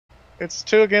It's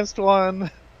 2 against 1.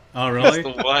 Oh, really?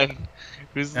 Who's the one?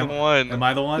 Who's the one? Am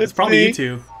I the one? It's It's probably me. you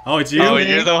two. Oh, it's you? Oh,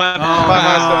 you're the one? Oh, By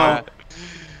myself.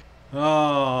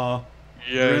 Oh.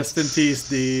 Yes. Rest in peace,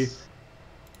 D.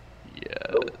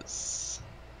 Yes.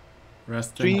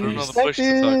 Rest Three in I don't know peace. the push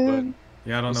to talk button.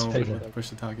 Yeah, I don't know Push what push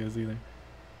to talk is either.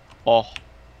 Oh.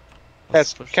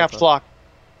 That's Push to caps talk.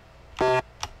 lock.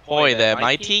 Hoy there,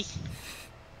 matey.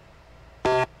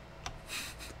 It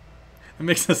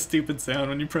makes a stupid sound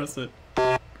when you press it.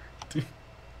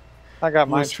 I got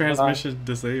my Voice transmission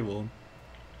disabled.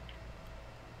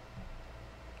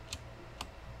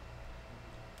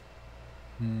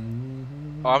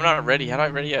 Oh, I'm not ready. How do I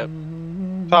ready up?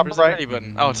 Top Where's the right. ready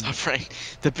button? Oh, it's top right.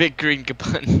 The big green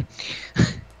button.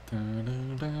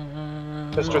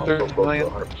 Mr. 30 million.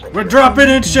 We're dropping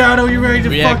in, Shadow. You ready to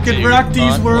Reactor fucking rock these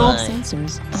online. worlds?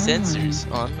 Sensors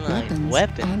Sensors online.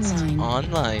 Weapons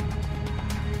online.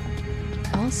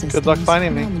 All systems Good luck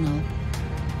finding me. nominal.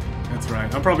 That's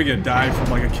right. I'm probably gonna die from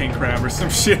like a king crab or some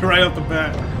shit right off the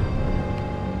bat.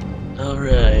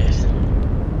 Alright.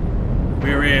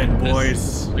 We're in,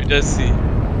 boys. We just see.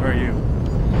 Where are you?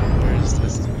 Where's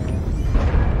this?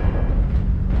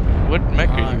 What mech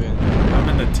are you in? I'm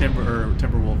in the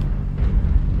Timberwolf.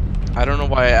 I don't know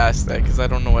why I asked that, because I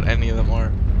don't know what any of them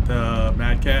are. The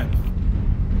Mad Cat.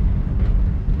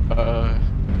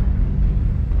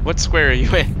 What square are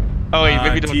you in? Oh wait,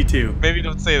 maybe don't. T2. Maybe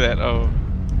don't say that. Oh.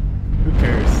 Who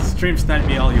cares? Stream snipe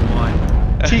me all you want.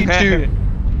 T2.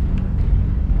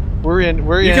 We're in.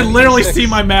 You can literally E6. see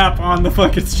my map on the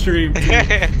fucking stream.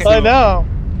 I know.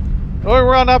 Oh,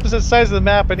 we're on opposite sides of the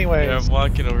map, anyways. Yeah, I'm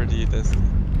walking over to you, Dusty.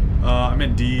 I'm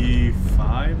in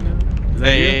D5 now. Is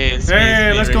that you? Hey, it's Hey,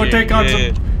 me, let's right go here. take on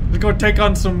Yeah. Let's go take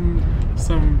on some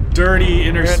dirty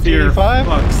inner You're at sphere D5?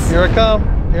 fucks. Here I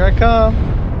come. Here I come.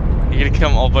 You gonna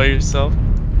come all by yourself?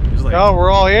 He's like, Oh, we're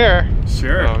all here.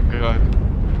 sure. Oh god.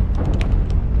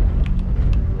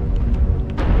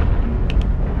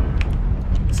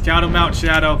 Scout him out,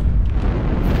 Shadow.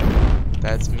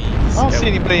 That's me. I don't see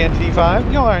anybody in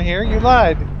D5. You aren't here. You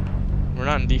lied. We're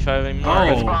not in D5 anymore.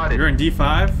 Oh, you're in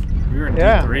D5? We were in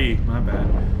Yeah. D3. My bad.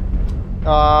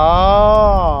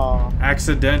 Oh.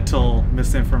 Accidental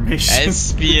misinformation.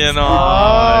 Espionage.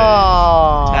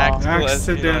 Oh. Tactical Accidental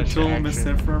espionage action.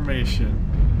 misinformation.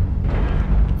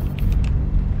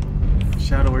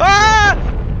 Shadow, where'd Ah!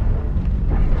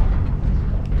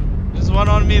 There's one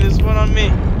on me. There's one on me. you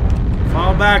go?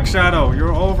 Fall back, Shadow. You're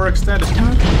overextended.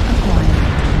 Target acquired.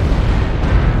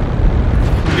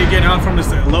 You need to get out from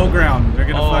this low ground. They're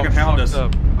gonna fucking hound us.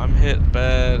 Up. I'm hit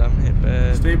bad. I'm hit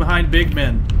bad. Stay behind big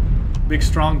men. Big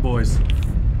strong boys.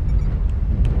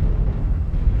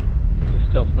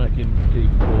 Stealth mech in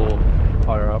D4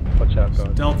 higher up. Watch out, guys.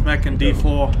 Stealth mech in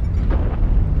D4.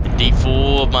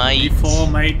 D4, mate.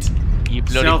 D4, mate. You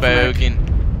bloody Stealth mech.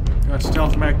 bogan. Got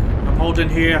stealth mech. I'm holding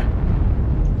here.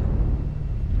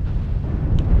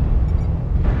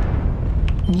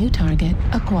 New target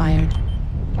acquired.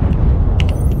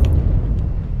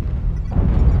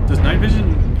 Does night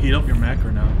vision heat up your mech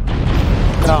or no?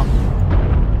 No.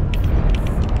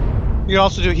 You can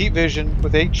also do heat vision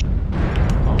with H.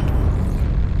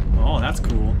 Oh, that's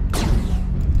cool.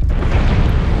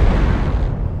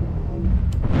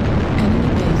 Enemy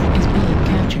base is being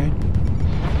captured.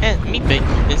 Enemy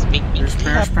base is being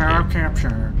There's power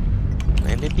capture.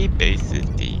 Enemy base is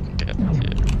being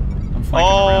captured. I'm flanking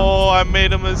Oh, I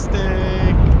made a mistake.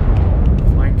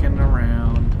 around. Flanking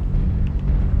around.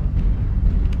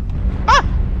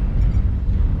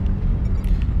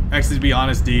 Actually, to be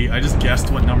honest, D, I just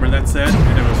guessed what number that said,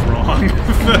 and it was wrong.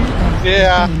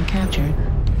 Yeah. Being captured.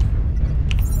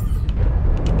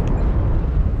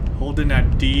 Holding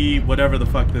that D, whatever the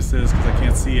fuck this is, because I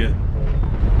can't see it.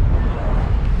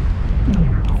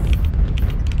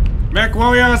 Mech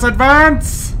Warriors,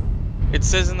 advance! It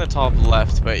says in the top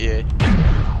left, but yeah.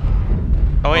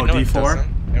 Oh wait, Oh, no, it D4? doesn't.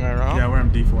 Am I wrong? Yeah, we're in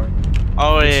D4.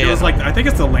 Oh yeah. It feels like, I think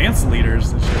it's the Lance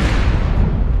leaders. That shit.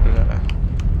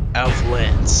 Elf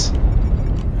Lance.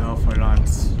 Alpha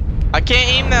Lance. I can't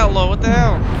aim that low. What the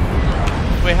hell?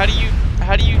 Wait, how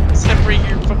do you separate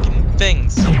your fucking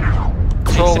things?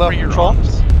 Control left, your control.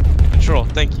 arms? Control.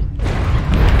 Thank you.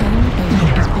 Enemy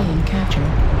base is being captured.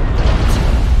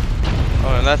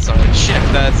 Oh, and that's all. Shit,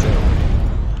 that's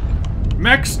it.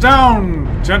 Mechs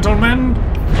down, gentlemen!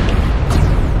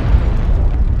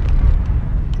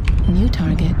 New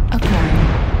target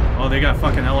acquired. Oh, they got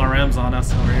fucking LRMs on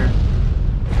us over here.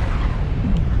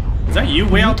 Is that you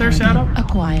way out there, Shadow?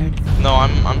 Acquired. No,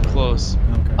 I'm close.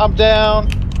 Okay. I'm down.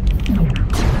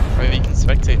 Maybe you can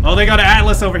spectate. Oh, they got an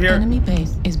Atlas over here. Enemy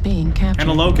base is being captured. And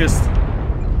a Locust.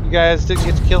 You guys didn't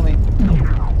get to kill me.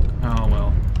 Oh,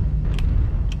 well.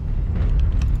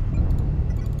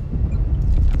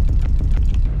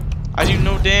 I do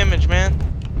no damage, man.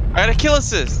 I got a kill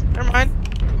assist. Never mind.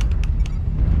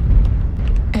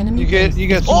 Enemy You base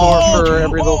get is some more being for captured.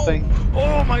 every little thing.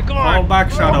 Oh my god. Fall back,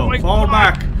 Shadow. my Fall God.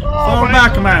 back. Oh Fall my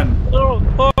back, God. man. Oh.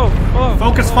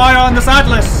 Focus fire on this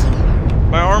Atlas.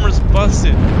 My armor's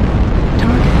busted.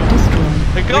 Target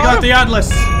destroyed. I We got got him. the Atlas.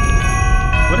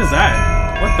 What is that?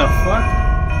 What the fuck?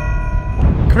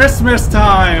 Christmas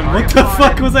time. What the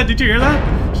fuck was that? Did you hear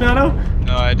that, Shadow?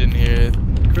 No, I didn't hear it.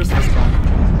 Christmas time.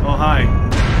 Oh, hi.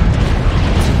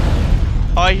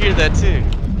 Oh, I hear that too.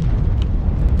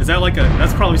 Is that like a...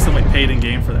 That's probably somebody paid in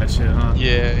game for that shit, huh?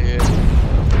 Yeah.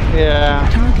 Yeah.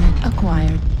 Target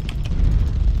acquired.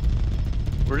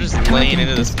 We're just laying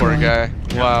into this poor guy.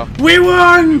 Wow. We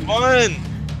won! One.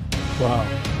 Wow.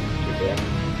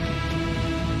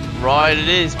 Right, it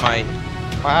is, mate.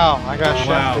 Wow, I got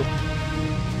Wow. shafted.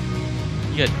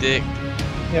 You got dick.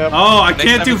 Yep. Oh, I Next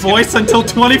can't time do it's gonna- voice until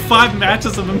 25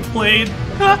 matches have been played.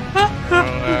 We're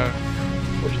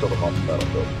still on the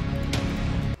battlefield.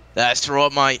 That's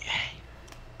right, mate.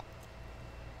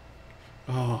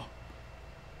 Oh.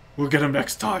 We'll get him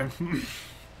next time.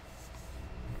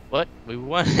 What? We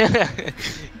won.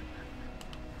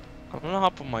 I'm gonna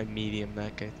hop on my medium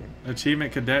mech, I think.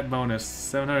 Achievement Cadet bonus.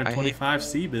 725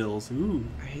 C-bills. Ooh.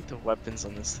 I hate the weapons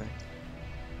on this thing.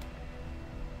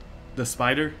 The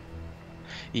spider?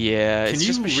 Yeah, Can it's you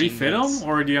just machine refit guns. them?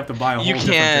 Or do you have to buy a whole You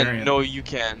different can. variant? No, you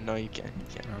can. No, you can. You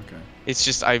can. Okay. It's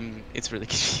just it's really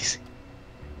confusing.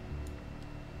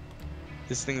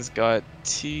 This thing's got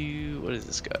what does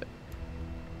this got?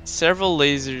 Several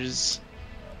lasers,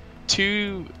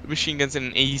 2 machine guns, and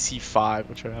an AEC-5,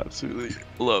 which I absolutely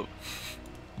love.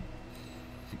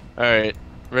 Alright,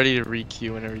 ready to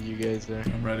re-queue whenever you guys are.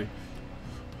 I'm ready.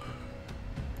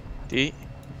 D?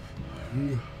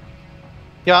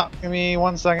 Yeah, give me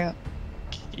 1 second.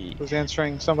 Key. Who's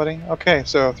answering somebody? Okay,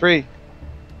 so 3,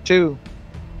 2,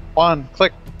 1,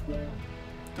 click.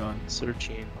 Done.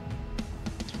 Searching.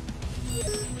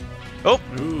 Oh!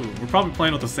 Ooh, we're probably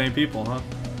playing with the same people, huh?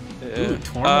 Ooh,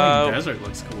 Tourmaline Desert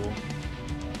looks cool.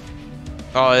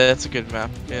 Oh, yeah, that's a good map.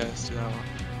 Yeah, let's do that one.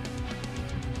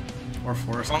 Or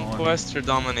Forest Colony. Conquest or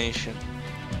Domination?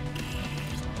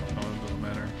 Oh, it doesn't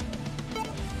matter.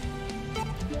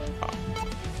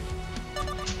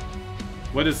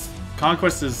 What is...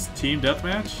 Conquest is team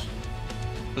deathmatch?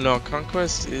 No,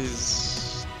 Conquest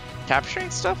is capturing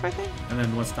stuff, I think? And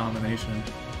then what's domination?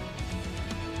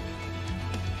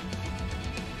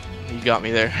 You got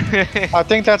me there. I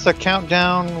think that's a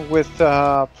countdown with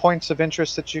points of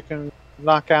interest that you can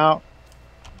knock out.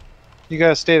 You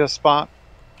gotta stay at a spot.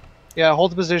 Yeah,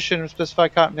 hold the position, specify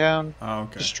countdown, Oh,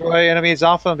 okay. destroy enemies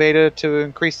alpha and beta to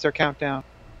increase their countdown.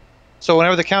 So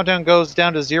whenever the countdown goes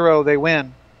down to 0, they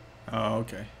win. Oh,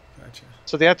 okay. Gotcha.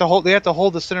 So they have to hold. They have to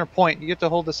hold the center point. You get to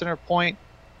hold the center point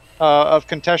of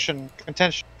contention.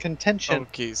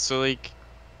 Okay, so like,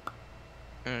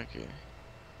 okay.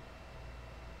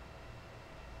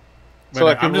 So,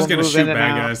 like, I'm just people gonna move shoot in and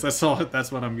bad out. guys. That's all.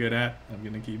 That's what I'm good at. I'm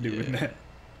gonna keep doing Yeah. that.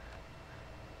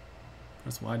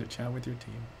 Press Y to chat with your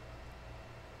team.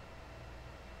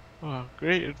 Wow,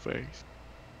 great advice.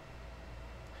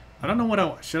 I don't know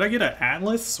what should I get an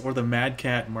Atlas or the Mad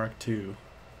Cat Mark II?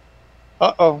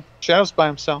 Uh-oh. Shadow's by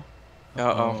himself.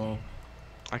 Uh-oh.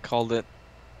 I called it.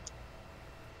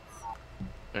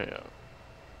 Yeah.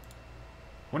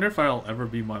 Wonder if I'll ever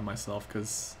be by myself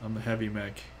because I'm the heavy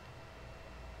mech.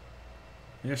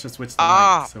 Maybe I should switch the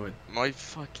Ah! mic so it My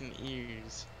fucking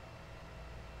ears.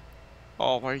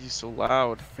 Oh, why are you so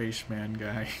loud? face man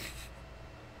guy.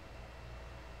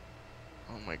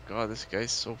 Oh my god, this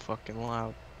guy's so fucking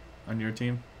loud. On your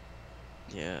team?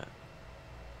 Yeah.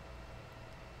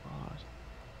 God.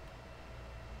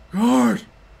 Guard!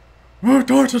 What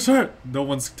torch is it? No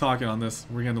one's talking on this.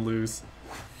 We're gonna lose.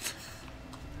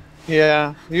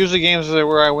 Yeah. Usually games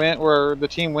where I went, where the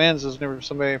team wins, is whenever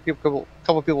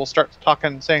couple people start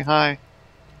talking, saying hi,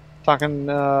 talking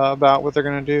about what they're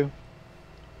gonna do.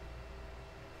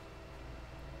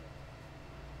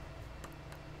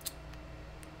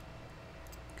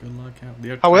 Good luck out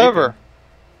there.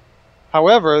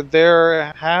 However,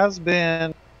 there has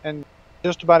been, in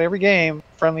just about every game,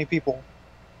 friendly people.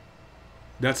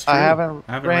 That's true. I haven't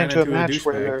ran ran into a into match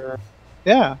where douchebag.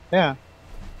 they're... Yeah.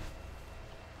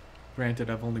 Granted,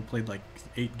 I've only played like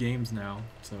 8 games now,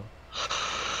 so.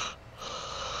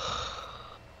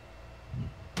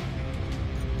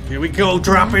 Here we go,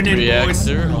 dropping in, boys.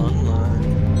 Reactor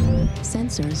online.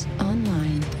 Sensors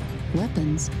online.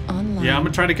 Weapons online. Yeah, I'm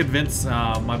gonna try to convince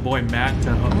my boy Matt to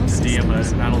DM a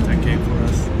systems Battletech game for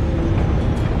us.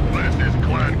 This is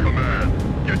Clan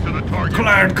Command. Get to the target.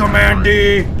 Clan Command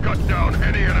D! Cut down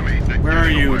any enemies that Where get are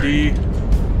in the you, way. D?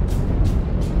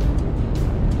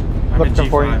 Target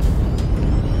Looking for you.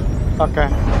 G5. Okay.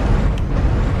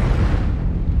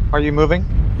 Are you moving?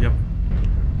 Yep.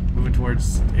 Moving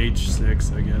towards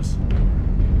H6, I guess.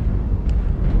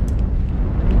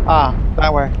 Ah,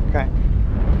 that way. Okay.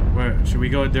 Where, should we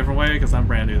go a different way? Because I'm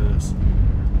brand new to this.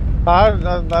 I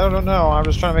don't know. I'm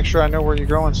just trying to make sure I know where you're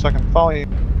going so I can follow you.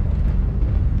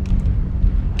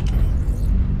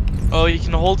 Oh, you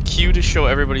can hold Q to show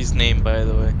everybody's name, by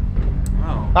the way.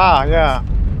 Oh. Ah, yeah.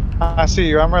 I see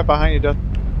you. I'm right behind you,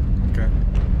 Dustin. Okay.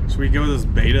 Should we go to this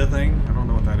beta thing? I don't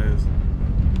know what that is.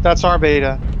 That's our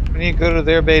beta. We need to go to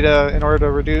their beta in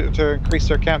order to increase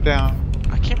their countdown.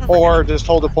 I can't remember. Or just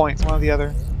hold a point, one or the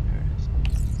other.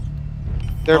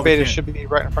 Their Probably beta can't. should be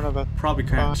right in front of us. Probably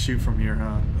can't shoot from here,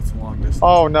 huh? That's a long distance.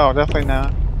 Oh, no, definitely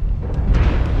not.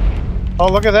 Oh,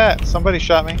 look at that. Somebody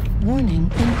shot me.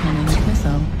 Warning, incoming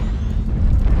missile.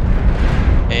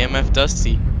 AMF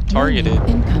Dusty. Targeted.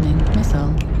 Warning, incoming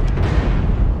missile.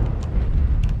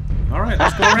 Alright,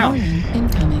 let's go around. Warning,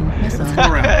 incoming missile. Let's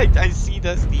go around. I see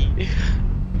Dusty.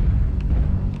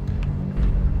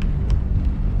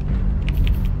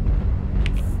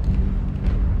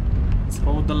 Let's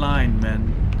hold the line, men.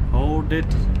 Hold it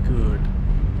good.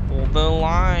 Hold the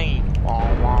line.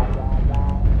 Wah, wah, wah,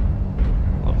 wah.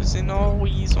 Love isn't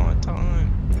always on time.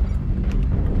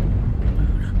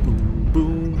 Boom,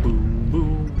 boom, boom,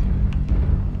 boom.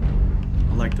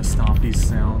 I like the stompy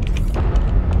sound.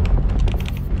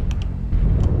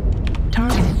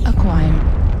 Target acquired.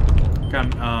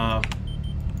 Got,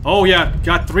 oh yeah,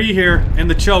 got 3 here in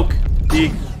the choke.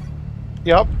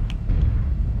 Yep.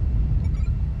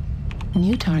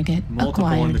 New target Multiple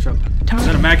acquired. in the choke. Is Target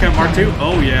that a Mad Cat Mark II? acquired.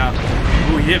 Oh yeah.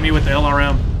 Oh, he hit me with the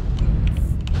LRM.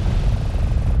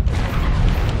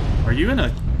 Are you in a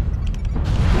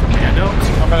commando?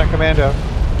 I'm in a commando.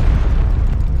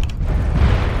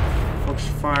 Focus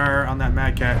fire on that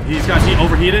Mad Cat. He's got he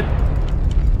overheated.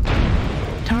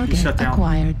 Target shut down.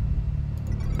 acquired.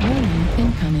 Warning,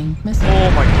 incoming missile.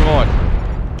 Oh my god.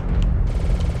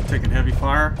 Taking heavy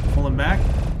fire. Pulling back.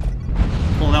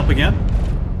 Pulling up again.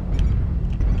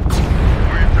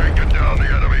 We've taken down the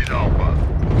enemy's Alpha.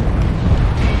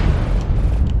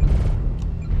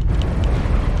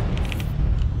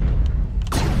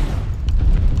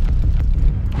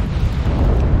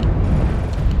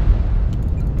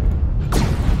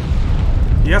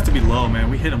 He has to be low, man.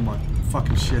 We hit him like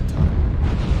fucking shit ton.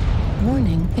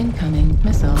 Warning, incoming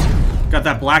missile. Got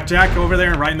that blackjack over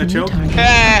there right in the New choke. target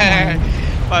Hey, acquired.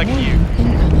 fuck Warning, you.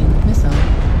 incoming missile.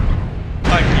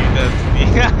 Fuck you, Dusty.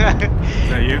 Is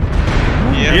that you?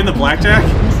 Warning, Yeah. You in the blackjack?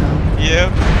 incoming missile.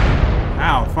 Yep.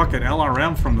 Ow, fucking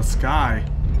LRM from the sky.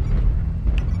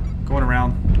 Going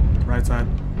around. Right side.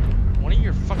 One of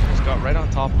your fuckers got right on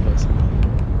top of us.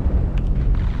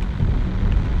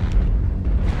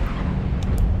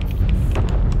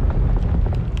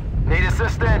 Need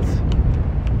assistance?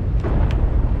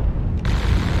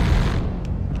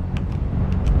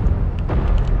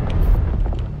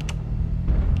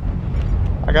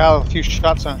 I got a few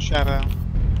shots on Shadow.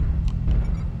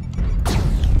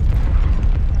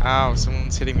 Ow,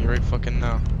 someone's hitting me right fucking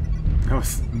now. That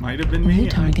was, might have been New me.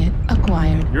 target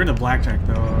acquired. You're in the blackjack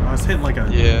though. I was hitting like a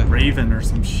Yeah. raven or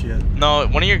some shit. No,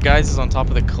 one of your guys is on top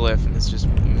of the cliff and it's just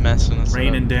messing us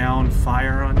Raining up. down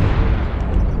fire on you.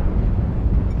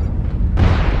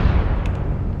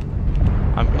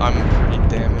 I'm pretty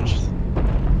damaged.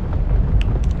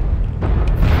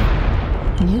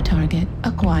 New target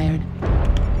acquired.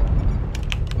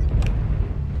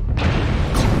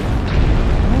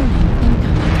 Warning,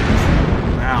 incoming missile.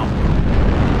 Wow.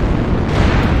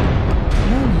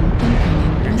 Warning,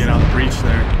 incoming You're gonna get missile. out of the breach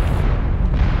there.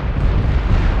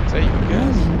 Is that you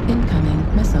guys? Warning, incoming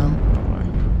missile.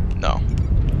 No.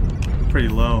 Pretty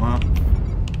low, huh?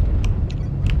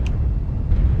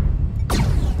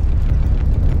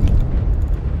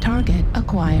 Target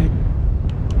acquired.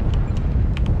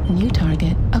 New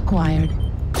target acquired.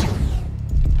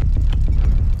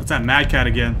 That's that Mad Cat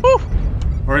again. Woo!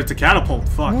 Or it's a catapult.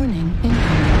 Fuck. Warning,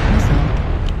 incoming missile.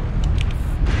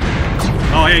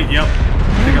 Oh, hey, yep. I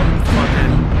think I'm Warning,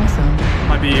 fucking. incoming missile.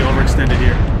 Might be overextended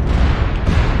here.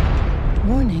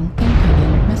 Warning,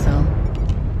 incoming missile.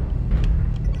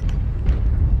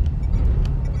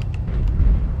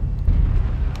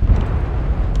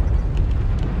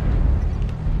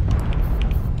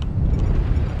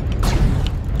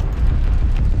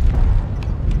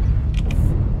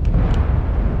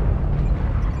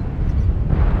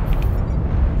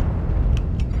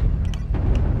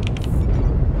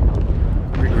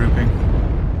 Regrouping.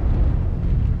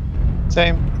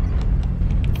 Same.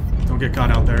 Don't get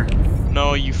caught out there.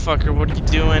 No, you fucker, what are you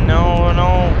doing? No,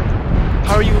 no.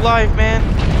 How are you alive, man?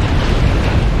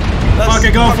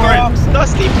 Fucking go for it.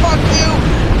 Dusty, fuck you!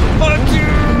 Fuck you!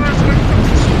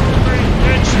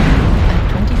 Bitch. At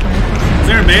 25%. Is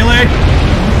there a melee?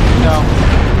 No.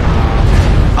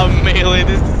 A melee,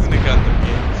 this isn't a Gundam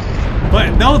game.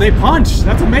 But no, they punch.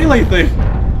 That's a melee thing.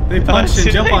 They punch and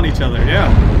did jump they? on each other. Yeah.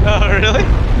 Oh, really?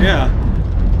 Yeah.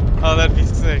 Oh, that'd be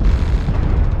sick.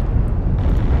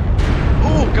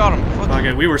 Oh, got him. Fuck.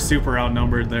 Okay, we were super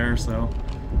outnumbered there, so.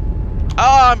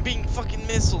 Oh, I'm being fucking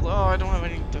missiled. Oh, I don't have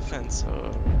any defense.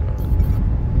 Oh,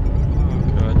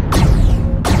 God.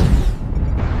 Oh, God.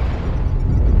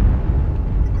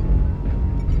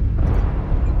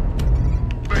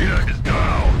 Beta is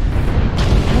down.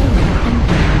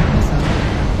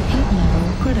 Heat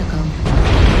level critical.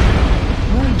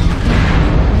 Warning incoming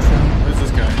missile. What is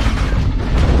this guy?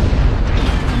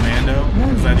 Commando?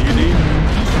 Is that you, D?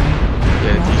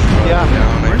 Yeah, he's Yeah.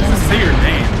 down. Where does it say your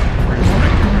name? Where is it?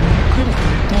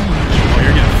 Critical damage. Oh,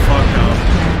 you're getting fucked up.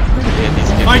 Yeah, he's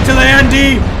getting... Fight to the end, D!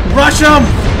 Rush him!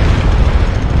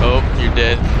 Oh, you're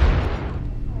dead.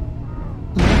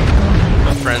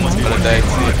 My friend's gonna die too.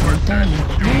 Do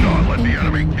not let the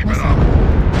enemy keep it up.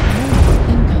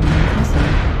 Incoming missile.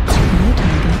 New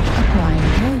target acquired.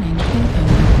 Warning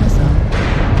incoming missile.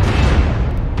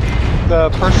 The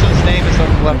person's name is on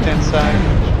the left-hand side.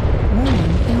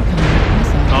 Warning incoming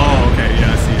missile. Oh, okay,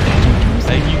 yeah, I see it.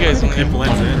 I think you guys only It have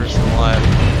blends one in. person alive.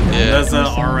 Yeah. Does the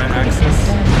R axis?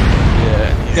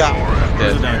 Yeah, he's Yeah.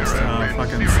 Where's dead. that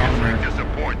fucking summoner?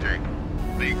 Disappointing.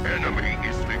 The enemy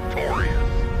is victorious.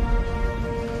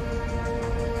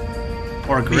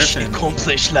 Or Mission Griffin.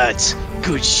 accomplished, lads.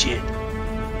 Good shit.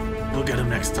 We'll get him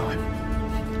next time.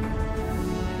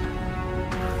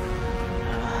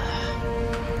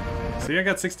 See, I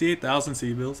got 68,000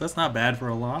 C-bills. That's not bad for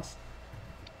a loss.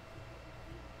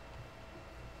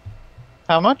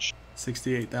 How much?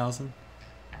 68,000.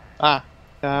 Ah,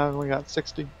 we got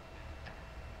 60.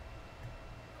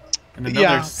 And another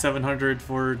Yeah. 700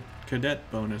 for cadet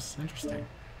bonus. Interesting.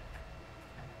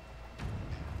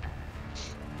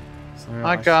 So,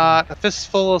 I got a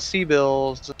fistful of sea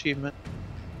bills achievement.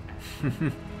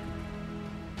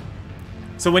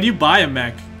 So when you buy a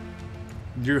mech,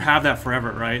 you have that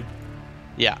forever, right?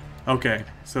 Yeah. Okay.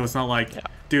 So it's not like, Yeah.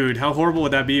 dude, how horrible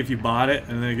would that be if you bought it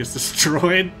and then it gets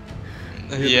destroyed? You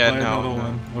have to Yeah, buy no. another no.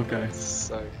 one. Okay.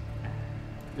 So,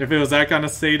 If it was that kind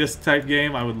of sadist type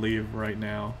game, I would leave right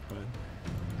now. But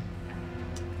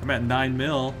I'm at 9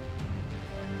 mil.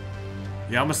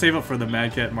 Yeah, I'm gonna save up for the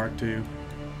Mad Cat Mark II.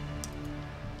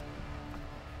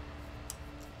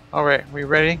 All right, we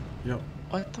ready? Yep.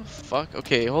 what the fuck?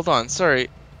 Okay, hold on. Sorry.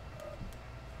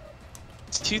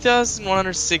 It's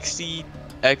 2,160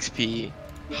 XP.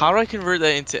 How do I convert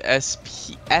that into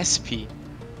SP?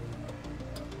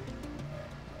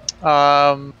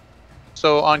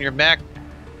 So on your Mac,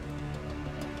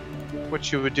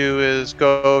 what you would do is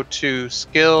go to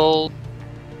skill,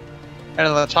 and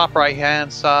on the top right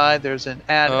hand side there's an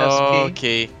add Oh, SP,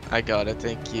 okay. I got it.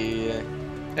 Thank you. Yeah.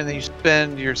 and then you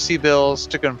spend your C bills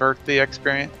to convert the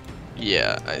experience.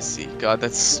 Yeah, I see. God,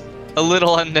 that's a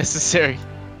little unnecessary,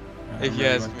 if you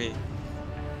ask me.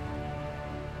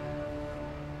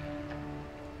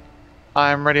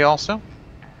 I'm ready also.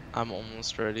 I'm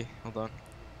almost ready. Hold on.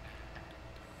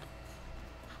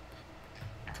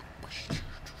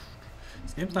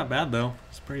 This game's not bad though.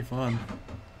 It's pretty fun.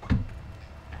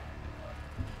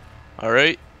 All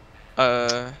right.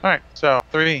 All right, so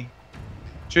 3,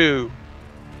 2,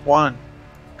 1,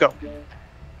 go.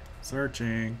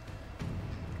 Searching.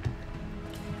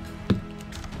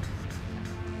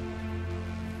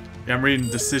 Yeah, I'm reading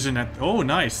decision at. Oh,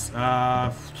 nice.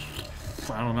 I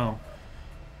don't know.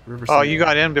 Riverside. Oh, you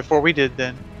got in before we did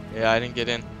then. Yeah, I didn't get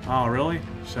in. Oh, really?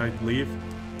 Should I leave?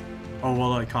 Oh,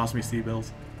 well, it cost me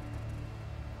C-bills.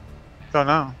 Don't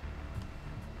know.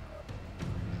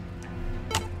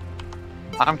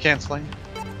 I'm canceling.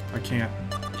 I can't.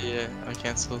 Yeah, I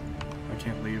canceled. I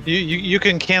can't leave. You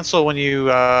can cancel when you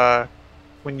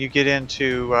get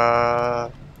into I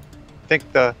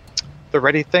think the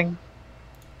ready thing.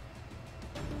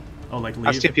 Oh, like I've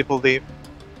leave? seen people leave.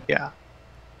 Yeah.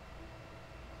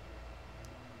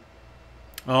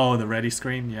 Oh, Oh, the ready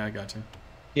screen? Yeah, I got you.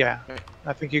 Yeah. Right.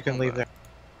 I think you can Hold leave on. there.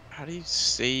 How do you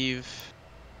save?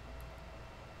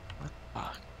 What the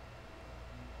fuck?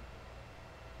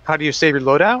 How do you save your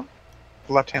loadout?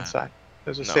 The left hand Uh, side.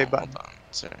 There's a No, save button. hold on.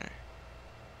 Sorry.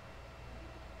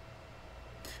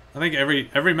 I think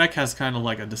every mech has kind of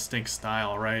like a distinct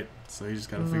style, right? So you just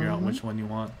gotta figure out which one you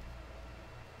want.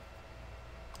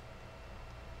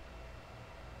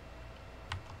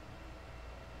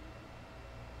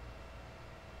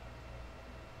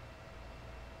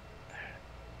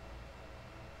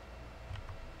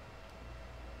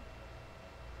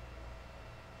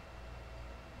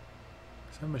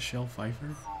 that Michelle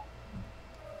Pfeiffer?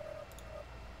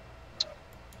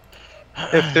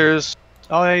 If there's...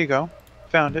 Oh, there you go.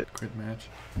 Found it. Crit match.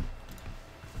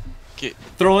 Get,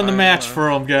 Throw in the match for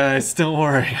him, guys. Don't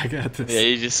worry, I got this. Yeah,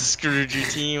 you just screwed your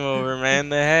team over, man.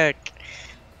 The heck?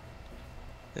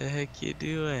 The heck you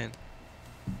doing?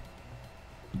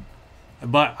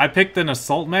 But I picked an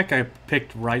assault mech. I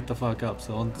picked right the fuck up.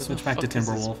 So I'll switch back to fuck is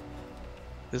this? Timberwolf.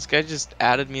 This guy just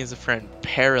added me as a friend.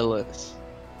 Perilous.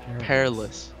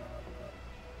 Perilous.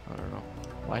 I don't know.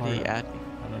 Why did he add me?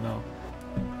 I don't know.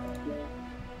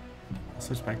 I'll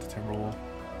switch back to Timberwolf.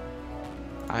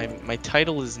 My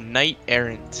title is Knight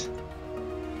Errant.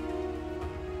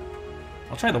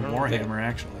 I'll try the I don't know Warhammer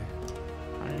actually.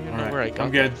 I don't even know Alright, where I got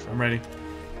I'm good. that from. I'm ready.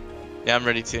 Yeah, I'm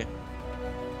ready too.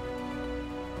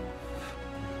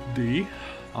 D,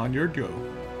 on your go.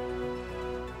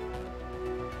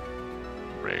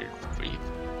 Ready for you.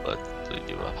 Let's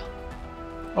do it.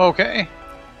 Okay.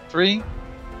 3,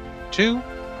 2,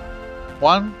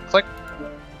 1. Click.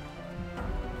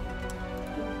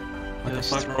 What the Just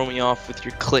fuck? throw me off with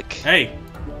your click. Hey,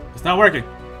 it's not working.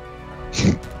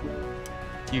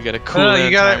 You got a cool No, you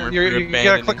timer gotta, for you gotta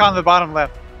abandoning click on the bottom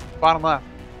left. Bottom left.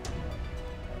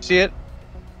 See it?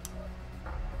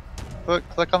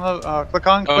 Click on the click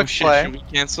on Oh quick shit, play. should we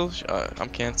cancel? I'm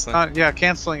canceling. Yeah,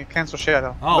 cancel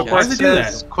shadow. Oh, Look why where does it it do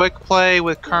says that? quick play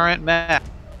with current mech.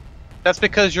 That's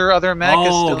because your other mech is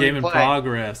Oh, still game in play.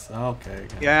 progress. Okay.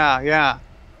 Yeah.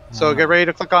 So get ready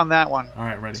to click on that one. All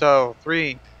right, ready. So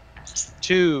 3,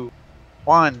 2,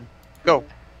 1, go.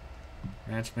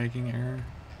 Matchmaking error.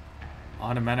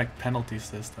 Automatic penalty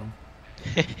system.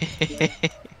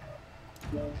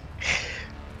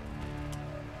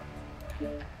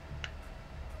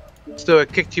 So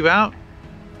it kicked you out.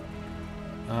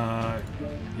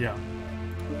 Yeah.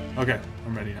 Okay,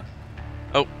 I'm ready now.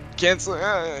 Oh, cancel.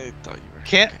 I thought you were.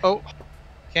 Can't. Oh,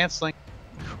 canceling.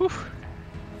 Whew.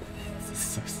 This is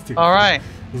so stupid. All right.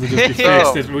 This will just be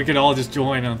fixed. If we could all just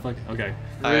join on fucking. Okay.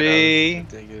 3,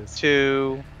 Take this.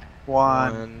 2,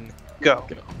 1, go.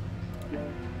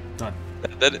 Done.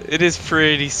 It is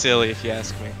pretty silly if you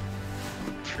ask me.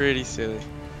 Pretty silly.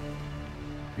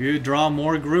 You draw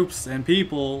more groups and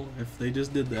people if they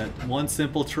just did that. One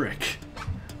simple trick.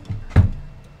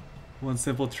 One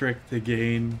simple trick to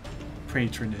gain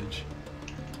patronage.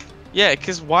 Yeah,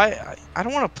 cause why? I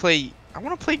don't want to play. I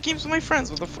want to play games with my friends.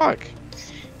 What the fuck?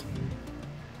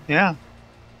 Yeah.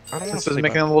 I don't want This to is play.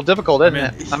 making it a little difficult, isn't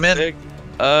it? I'm in.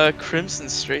 Sick. Crimson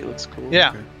Straight looks cool. Yeah.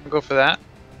 Okay. Go for that.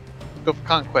 Go for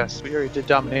conquest. We already did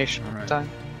domination All right. time.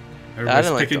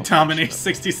 Everybody's like picking dominate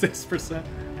 66%.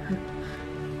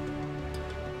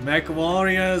 Mech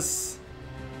Warriors.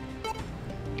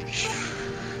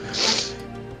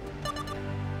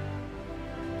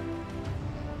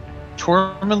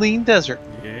 Tourmaline Desert.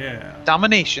 Yeah.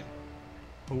 Domination.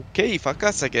 Okay, fuck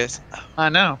us, I guess. I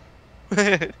know.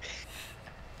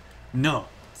 No,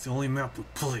 it's the only map we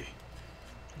play.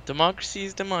 Democracy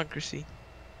is democracy.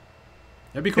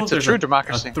 That'd be cool It's if a there's true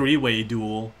democracy. a three-way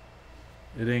duel.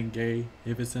 It ain't gay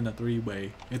if it's in a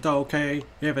three-way. It's okay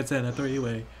if it's in a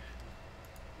three-way.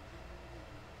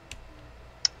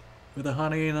 With a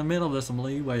honey in the middle, there's some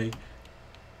leeway.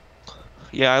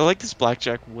 Yeah, I like this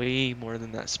blackjack way more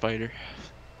than that spider.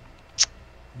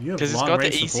 You have Because it's got the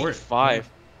long-range support. AC5.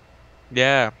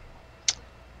 Yeah.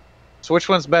 So which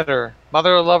one's better?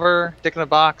 Mother lover, dick in a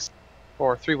box,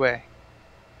 or three-way?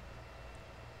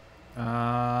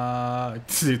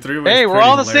 Three-way. Hey, we're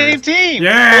all on the same team.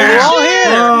 Yeah. We're all here.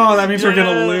 Oh, that means we're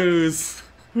gonna Yeah. lose.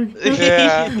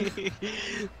 Yeah.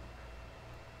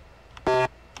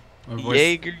 My voice-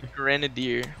 Jaeger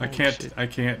Grenadier. I Oh, can't. shit. I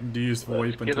can't use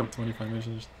VoIP get until 'em. 25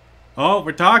 missions. Oh,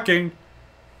 we're talking.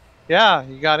 Yeah,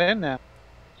 you got in now.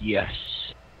 Yes.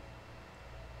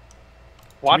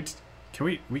 What? Can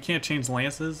we? We can't change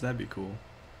lances. That'd be cool.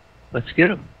 Let's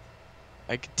get him.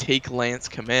 I could take Lance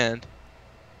Command.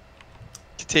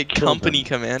 Could take Kill Company them.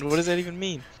 Command. What does that even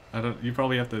mean? I don't. You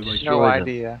probably have to like No Destroy them.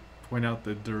 idea. point out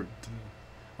the dirt.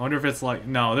 I wonder if it's like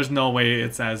no. There's no way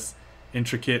it's as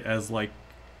intricate as like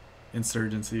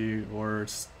Insurgency or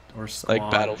Squad. Like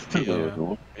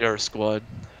Battlefield. Yeah. Or Squad.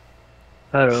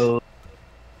 Hello.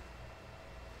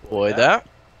 Boy, that.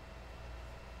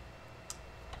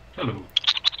 Hello.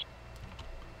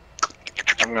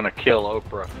 I'm gonna kill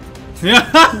Oprah.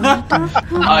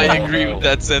 I agree with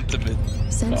that sentiment.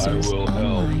 Sensors will help.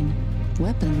 online.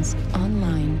 Weapons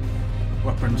online.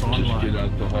 Weapons Just get online.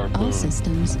 out the All harpoon.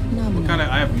 systems nominal. What kind of?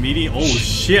 I have medium. Oh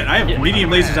shit! I have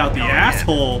medium lasers out the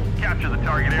asshole. Capture the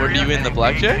target Were area you in and the engage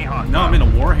blackjack? any hostiles. No, I'm in a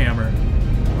Warhammer.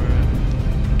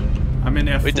 I'm in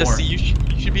F4. Wait, Dusty, you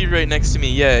should be right next to me.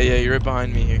 Yeah, you're right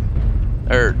behind me here.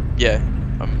 Or, yeah.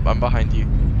 I'm behind you.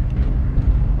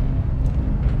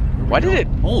 Why did it?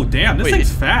 Oh damn, this Wait,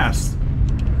 thing's fast.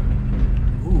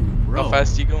 Ooh, bro. How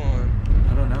fast are you going?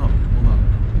 I don't know. Hold on.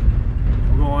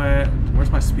 I'm going.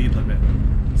 Where's my speed limit?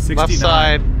 69. Left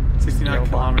side. 69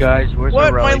 kilometers. Guys, where's What?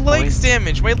 our My rally leg's point?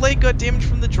 damaged. My leg got damaged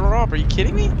from the drop. Are you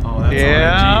kidding me? Oh, that's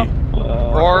Yeah.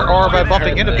 RNG. Or by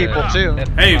bumping into people too.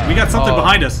 Hey, we got something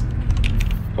behind us.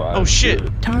 Oh shit.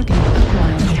 Target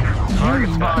acquired.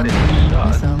 Warning, spotted. incoming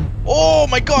missile. Oh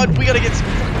my god, we gotta get some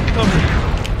fucking cover.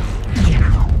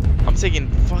 I'm taking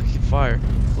fucking fire.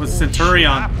 With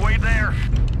Centurion. Halfway there.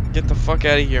 Get the fuck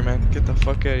out of here, man. Get the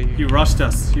fuck out of He here. rushed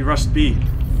us. He rushed B.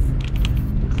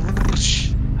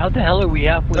 How the hell are we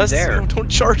halfway there? Don't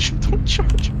charge. Don't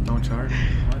charge. Don't charge.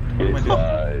 What am I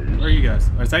doing? Where are you guys?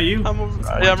 Oh, is that you? I'm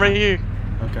right here.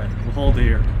 Okay, we'll hold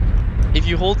here. If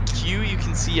you hold Q, you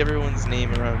can see everyone's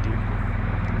name around you.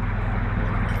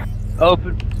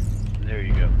 Open. There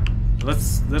you go.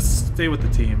 Let's stay with the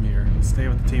team here. Let's stay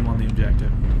with the team on the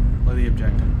objective. Play the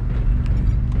objective.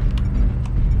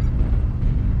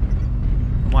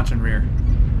 I'm watching rear.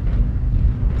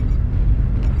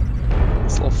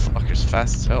 This little fucker's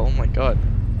fast as hell. Oh my god.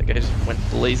 That guy just went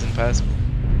blazing past me.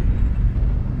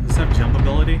 Does this have jump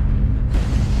ability?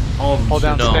 All of them Hold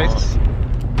down should. No. space.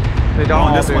 They don't. Oh,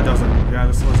 all this do. one doesn't. Yeah,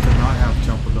 this one does not have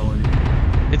jump ability.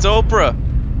 It's Oprah.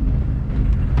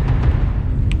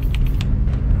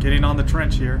 Getting on the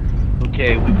trench here.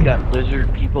 Okay, we've got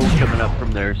lizard people coming up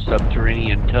from their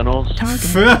subterranean tunnels.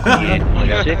 Target In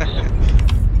acquired. 26.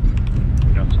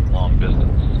 Got some long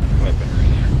distance weaponry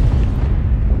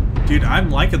here. Dude,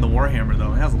 I'm liking the Warhammer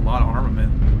though. It has a lot of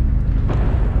armament.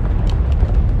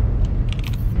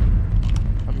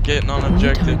 I'm getting on New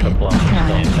objective. target Couple of them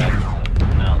acquired. staying back in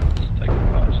the mountains, taking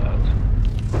fire shots.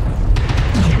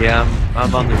 Yeah,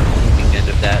 I'm on the receiving end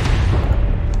of that.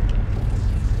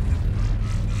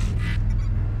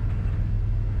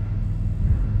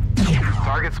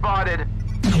 Target spotted.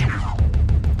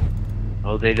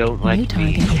 Oh, they don't New like me.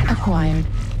 target acquired.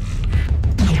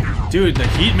 Dude, the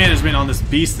heat management on this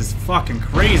beast is fucking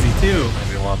crazy too.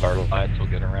 Maybe one of our lights will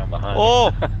get around behind.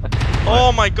 Oh!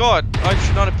 Oh my god! I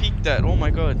should not have peeked that. Oh my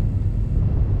god.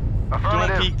 Do not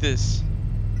Affirmative. peek this.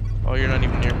 Oh, you're not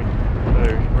even near me.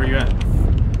 Whatever. Where are you at?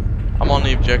 I'm on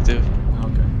the objective.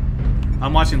 Okay.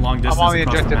 I'm watching long distance I'm on the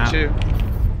across objective the map. too.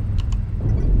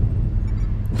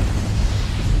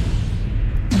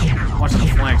 Watching the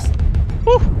flanks.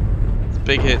 Woo! It's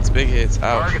big hits, big hits.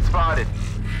 Ouch. Target spotted.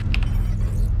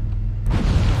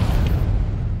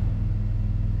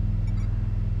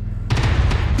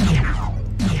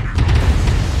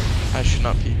 I should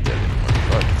not peek that anymore.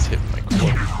 Fuck, it's hit my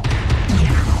core.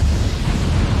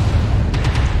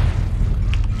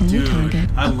 New Dude, target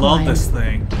I acquired. love this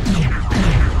thing.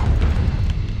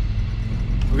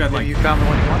 We got like, You found the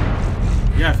one you want?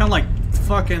 yeah, I found like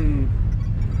fucking.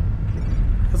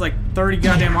 There's like 30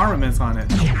 goddamn armaments on it.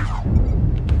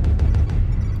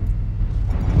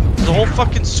 There's a whole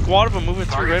fucking squad of them moving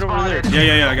through right over there.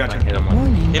 Yeah, I got I hit you. him with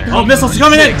Warning. In Oh, missiles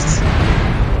coming in!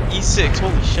 E6,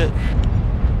 holy shit.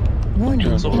 Warning.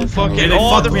 There's a whole fucking. Yeah, they Oh,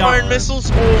 fucked they're me firing up. missiles?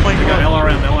 Oh my We got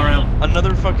god. LRM.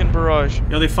 Another fucking barrage.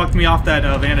 Yo, they fucked me off that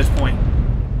vantage point.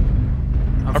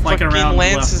 I'm Our flanking fucking around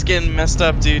lance left. is getting messed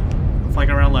up, dude. I'm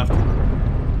flanking around left.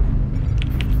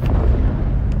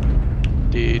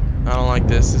 Dude, I don't like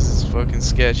this. This is fucking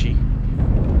sketchy.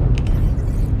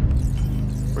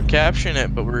 We're capturing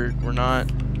it, but we're not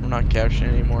capturing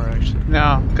it anymore actually.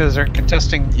 No, because they're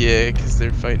contesting. Yeah, because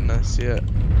they're fighting us, yeah.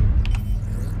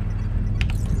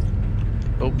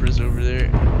 Oprah's over there.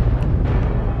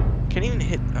 Can't even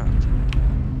hit.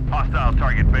 Hostile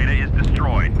target beta is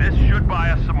destroyed. This should buy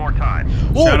us some more time.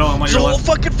 Oh, Shadow, I'm on there's your a whole left.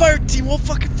 fucking fire team. Whole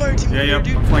fucking fire team. Yeah, over yeah. there,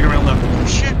 dude. I'm flanking around left. Oh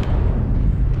shit.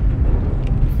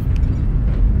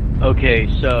 Okay,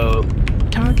 so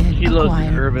Target kilos and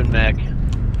acquired. urban mech.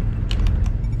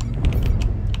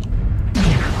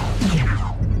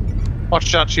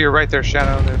 Watch out to your right there,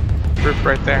 Shadow. The roof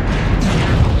right there.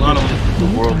 A lot of them. The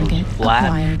New world target was flat.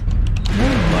 acquired. So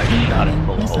I shot it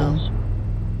full of Missile. holes.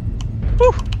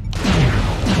 Woo.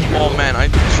 Oh man, I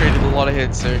traded a lot of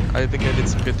hits there. I think I did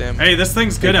some good damage. Hey, this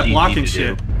thing's good It's at easy blocking to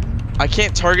shit. do. I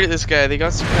can't target this guy. They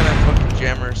got some kind of fucking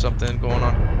jammer or something going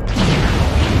on.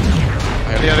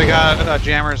 Yeah, they got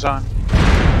jammers on.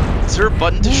 Is there a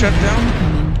button to shut down?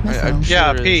 Incoming I'm missile. sure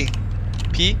Yeah, there P. is.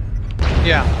 P?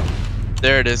 Yeah.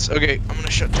 There it is. Okay, I'm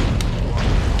gonna shut down.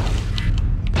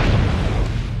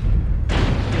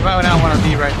 You might not want to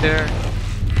be right there.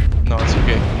 No, it's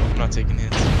okay. I'm not taking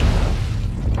hits.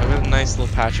 I got a nice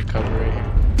little patch of cover right here.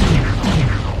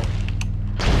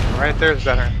 Right there is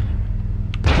better.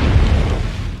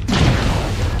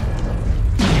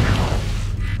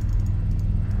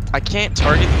 I can't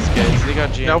target these guys. They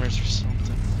got jammers or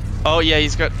something. Oh yeah,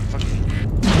 he's got fucking.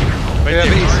 Right We have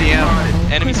there.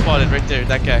 ACM. Enemy spotted right there.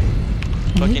 That guy.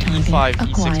 New Fucking target E5, E6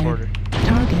 acquired. border.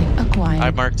 Target acquired.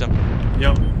 I marked him.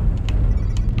 Yep.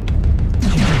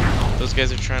 Those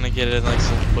guys are trying to get it like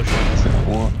some push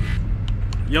ons.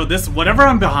 Yo, this whatever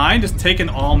I'm behind is taking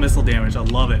all missile damage. I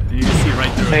love it. And you can see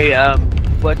right through it. Hey,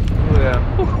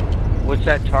 what's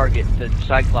that target? The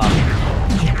Cyclops.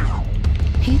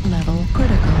 Heat level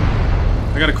critical.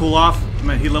 I gotta cool off. I'm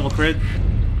at heat level crit.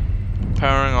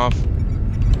 Powering off.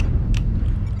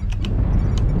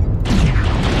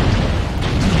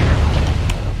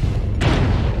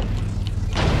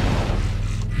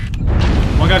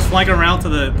 One guy's flanking around to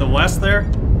the west there.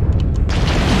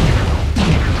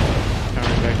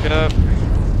 Powering back up.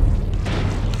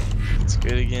 It's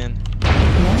good again.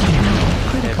 Left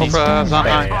critical Cobra's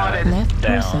damage. on. Left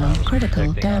torso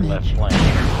critical Protecting our left damage. flank.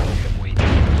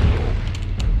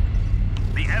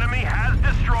 The enemy has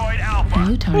destroyed Alpha.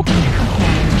 New target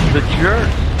acquired. The jerk.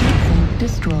 Heat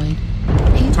destroyed.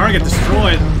 Heat Target level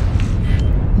destroyed.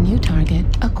 critical. New target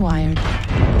acquired.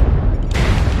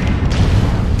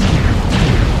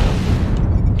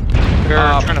 They're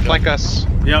trying to flank us.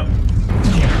 Yep.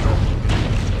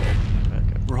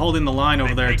 We're holding the line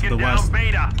over there to the west.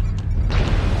 Beta.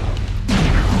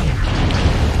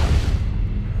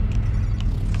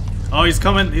 Oh, he's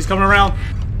coming. He's coming around.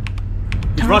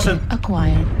 He's Target rushing.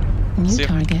 acquired. New See him.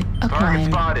 target Target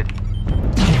acquired. spotted.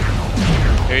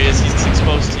 There he is. He's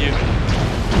exposed to you.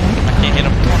 I can't hit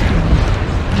him.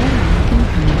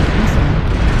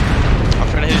 I'm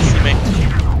trying to hit his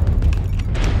teammate.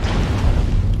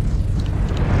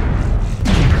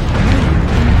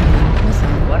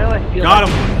 Why do I feel Got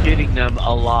like him. I'm hitting them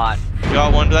a lot?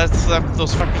 Got one. That's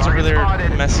those fuckers over there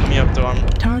spotted. messing me up though.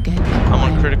 Target I'm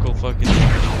on acquired. critical fucking.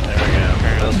 There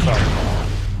we go. Those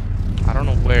are I don't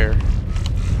know where.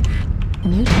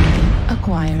 New target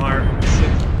acquired. Fire.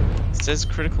 It says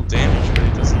critical damage, but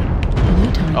it doesn't.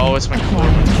 New target Oh, it's my core.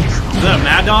 acquired. Is that a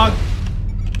mad dog?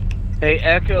 Hey,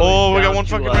 Echo. Oh, is we got down one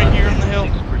to, fucking right here on the hill.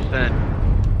 6%.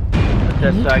 That's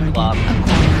that New target Cyclops.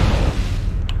 acquired.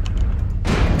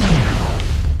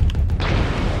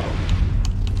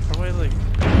 How do I like?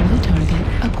 New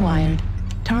target acquired.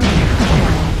 Target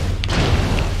acquired.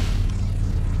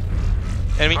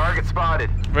 Enemy Target spotted.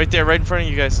 right there, right in front of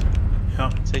you guys.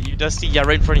 Yep. Is that you, Dusty? Yeah,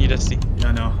 right in front of you, Dusty. Yeah,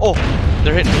 I know. Oh,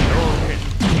 they're hitting me. Oh, they're hitting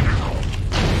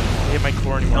me. They hit my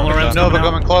core anymore. Yellow red's Nova coming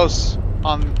out. coming close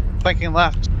on flanking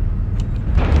left.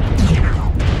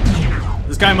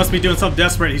 This guy must be doing something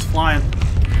desperate. He's flying.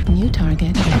 New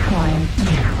target acquired.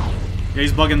 Yeah,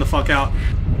 he's bugging the fuck out.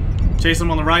 Chase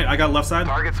him on the right. I got left side.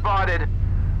 Target spotted.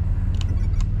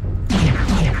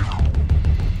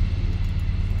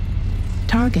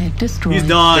 Target destroyed. He's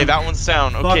done. Okay, that one's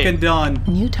down. Okay, Fucking done.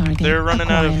 New target they're running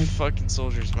acquired. out of fucking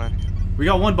soldiers, man. We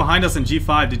got one behind us in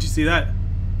G5. Did you see that?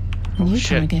 New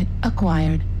shit. target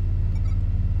acquired.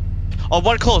 Oh,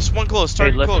 one close, Hey,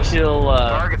 target let's close. kill,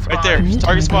 Target Right spotted. there, New target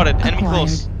target spotted, enemy acquired.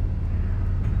 close.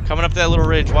 Coming up that little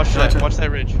ridge, watch Gotcha. that, watch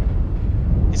that ridge.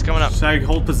 He's coming up. Should I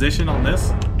hold position on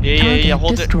this? Yeah, Target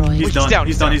hold it. destroyed. Oh, He's done,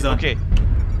 he's done, he's done. Okay.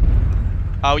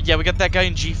 Oh, yeah, we got that guy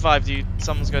in G5, dude.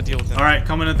 Someone's gotta deal with him. Alright,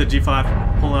 coming at the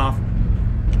G5. Pulling off.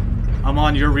 I'm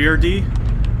on your rear, D.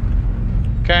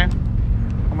 Okay. I'm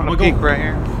gonna I'ma peek go- right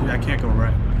here. Yeah, I can't go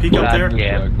right. Peek up there.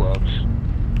 Yeah.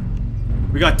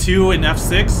 We got 2 in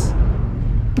F6.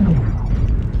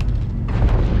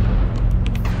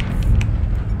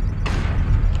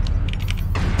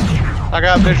 I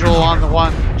got visual on the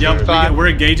one. Yep, G5. we're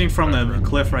engaging from the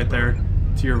cliff right there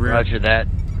to your rear. Roger that.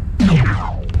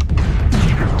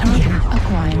 Target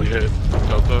acquired. hit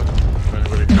Delta.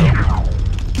 Anybody go?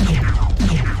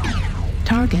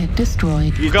 Target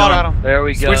destroyed. He's Got done. him. There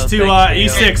we go. Switch to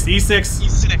Thanks, Dale. E6. E6.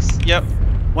 E6, yep.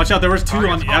 Watch out, there was 2 Target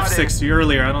on spotted. F6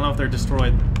 earlier. I don't know if they're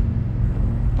destroyed.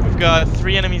 We've got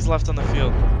 3 enemies left on the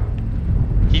field.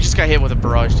 He just got hit with a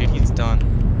barrage, dude. He's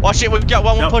done. Watch it, we've got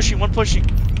one Yep. pushing, one pushing.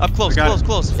 Up close, I got it.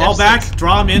 close. Fall F6. back,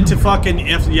 draw him into fucking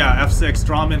F6.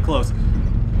 Draw him in close.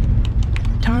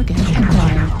 Target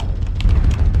acquired.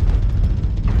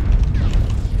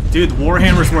 Dude,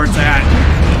 Warhammer's where it's at.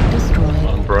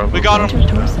 Destroyed. Bravo. We got him.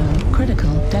 Center torso critical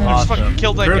Just damage. fucking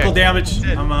killed that Critical guy. damage.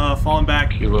 That's it. I'm falling back.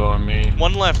 Kilo on me.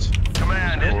 One left.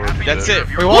 Command is happy That's to it. serve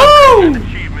We your won.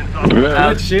 achievements on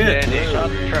Good shit.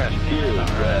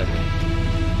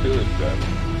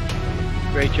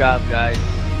 Great job, guys.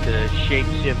 The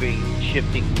shape-shifting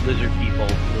lizard people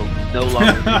will no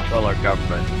longer control our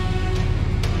government.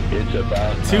 It's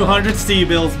about 200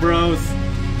 C-bills, bros.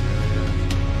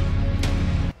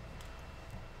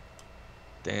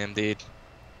 Damn, dude.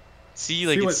 See,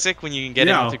 like, See it's what- sick when you can get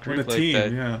yeah, in with a with group a like team,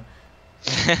 that.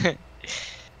 yeah.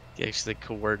 You actually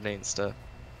coordinate and stuff.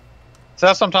 So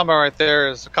that's what I'm talking about right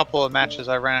there. Is a couple of matches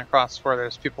I ran across where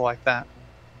there's people like that.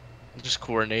 Just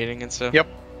coordinating and stuff. Yep.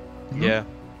 Yeah,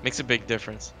 makes a big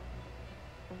difference.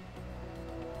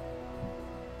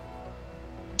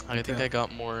 I think Yeah. I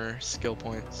got more skill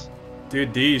points.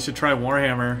 Dude, D, you should try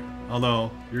Warhammer.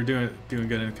 Although you're doing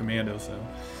good in Commando, so.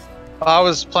 I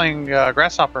was playing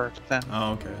Grasshopper then.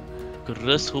 Oh, okay.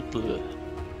 Grasshopper.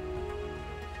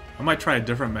 I might try a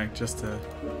different mech just to,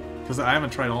 because I haven't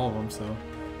tried all of them, so.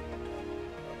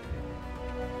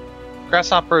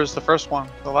 Grasshopper is the first one,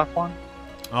 the left one.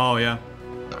 Oh yeah.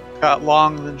 Got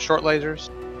long and short lasers.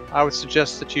 I would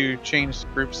suggest that you change the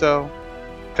groups though,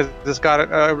 because this got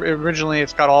originally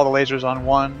it's got all the lasers on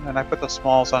one, and I put the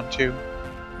smalls on two.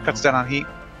 Cuts down on heat.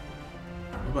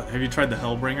 What about, have you tried the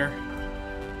Hellbringer?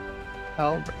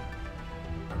 Hell,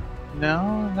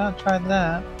 no, not tried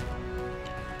that.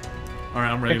 All right,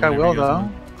 I'm ready. I think I whenever will you guys though.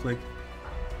 wanna Click.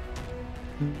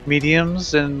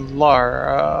 Mediums and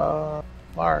large.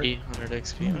 800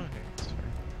 XP. Okay, that's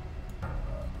fine.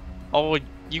 Oh,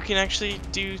 you can actually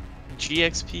do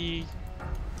GXP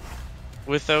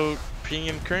without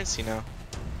premium currency now.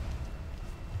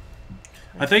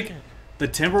 I think the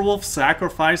Timberwolf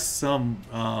sacrificed some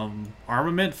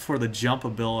armament for the jump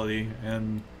ability,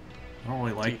 and I don't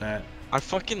really like that. I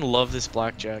fucking love this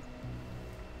blackjack.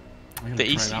 I'm The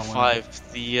gonna try that one.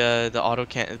 AC5, the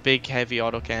the big heavy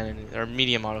autocannon or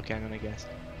medium autocannon, I guess.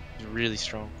 It's really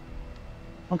strong.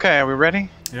 Okay, are we ready?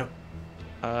 Yep.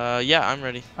 Yeah, I'm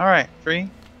ready. All right, 3,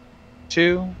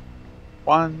 2,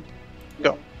 1,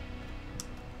 go.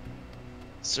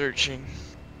 Searching.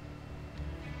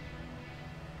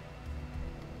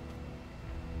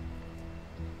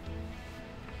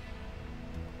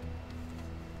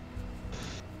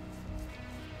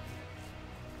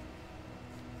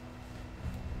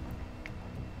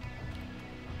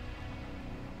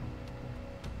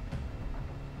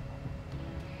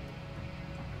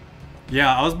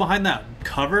 Yeah, I was behind that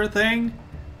cover thing,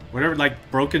 whatever,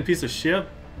 like broken piece of ship.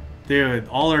 Dude,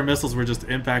 all their missiles were just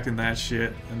impacting that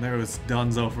shit, and there was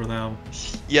donezo for them.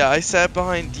 Yeah, I sat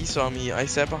behind D saw me. I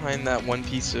sat behind that one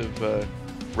piece of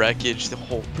wreckage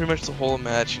pretty much the whole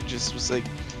match, and just was like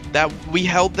that. We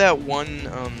held that one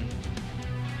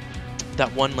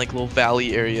like little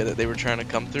valley area that they were trying to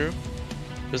come through.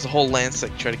 There's a whole lance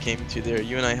that tried to came through there.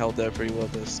 You and I held that pretty well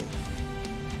this. So.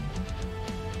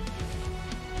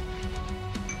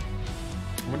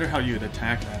 I wonder how you would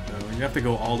attack that though. You have to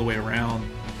go all the way around,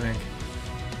 I think.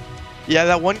 Yeah,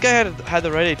 that one guy had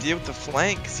the right idea with the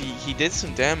flank, 'cause he did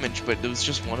some damage, but it was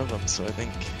just one of them, so I think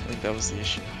that was the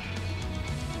issue.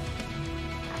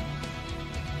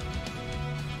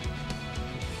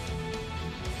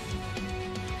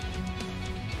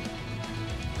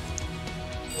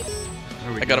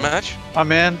 There we I got a match?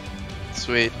 I'm in.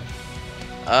 Sweet.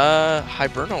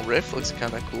 Hibernal Rift looks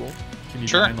kind of cool. Can you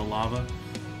Sure. die in the lava?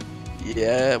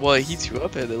 Yeah, well, it heats you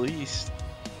up at least.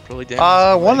 Probably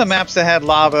damage. One of the maps that had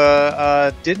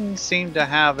lava didn't seem to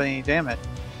have any damage.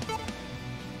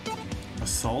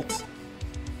 Assault?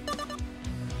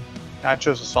 I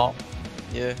chose assault.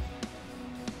 Yeah.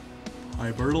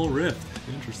 Hibernal Rift.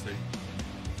 Interesting.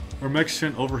 Or mechs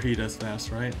shouldn't overheat as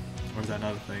fast, right? Or is that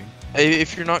not a thing?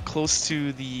 If you're not close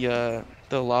to the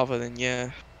lava, then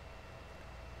yeah.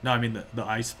 No, I mean the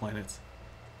ice planets.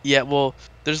 Yeah, well,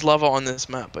 there's lava on this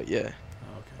map, but yeah.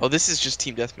 Oh, okay. Oh, this is just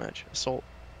team deathmatch. Assault.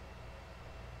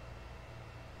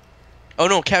 Oh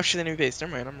no, capture the enemy base.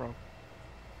 Never mind, I'm wrong.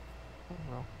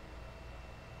 I'm wrong.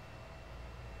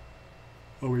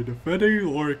 Are we defending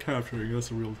or capturing? That's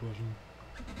a real question.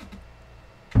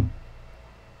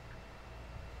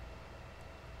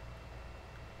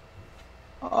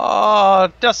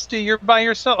 Oh, Dusty, you're by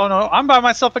yourself. Oh no, I'm by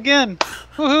myself again.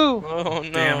 Woohoo! Oh no.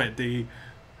 Damn it, D.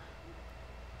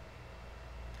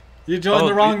 You joined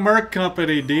the wrong Merc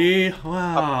company, D.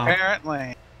 Wow.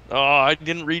 Apparently. Oh, I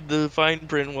didn't read the fine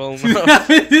print well enough.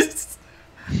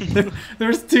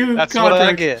 There's two That's what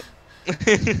I contracts.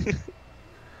 get.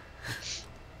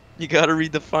 You gotta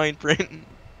read the fine print.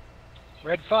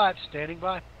 Red 5 standing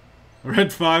by.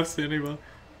 Red 5 standing by.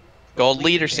 Gold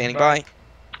leader standing by.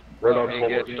 Red on Hey,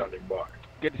 forward good. standing by.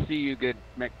 Good to see you, good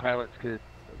mech pilots, because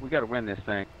we got to win this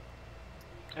thing.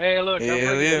 Hey, look, I'm Hell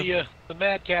ready yeah. to the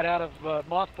Mad Cat out of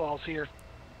mothballs here.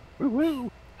 Woo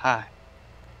woo. Hi.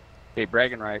 Hey,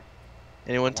 bragging right.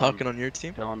 Anyone talking on your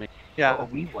team? Telling me. Yeah. Oh,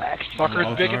 we waxed. Fucker's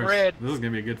Oh, big and nice. red. This is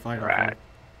gonna be a good fight. Right.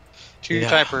 2 Yeah.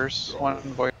 typers, 1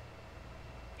 voice.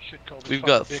 Should call this We've fucker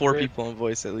got Big 4 Red. people on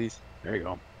voice at least. There you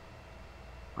go.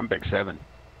 I'm big 7.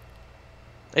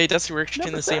 Hey, Dusty, we're actually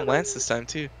in the same lance this time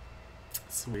too.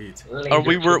 Sweet. Oh,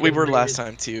 we were last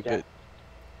time too, but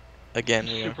again,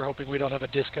 we are. Super hoping we don't have a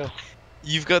disco.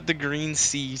 You've got the green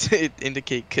C to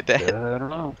indicate cadet. I don't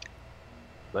know.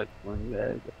 But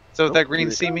So what that green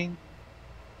C mean?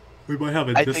 We might have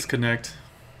a I think- disconnect.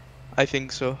 I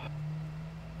think so.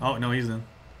 Oh, no, he's in.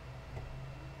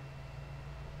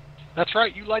 That's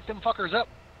right, you light them fuckers up.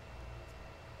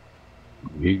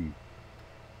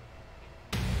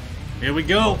 Here we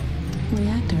go.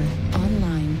 Reactor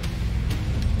online.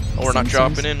 Oh, we're not Sensors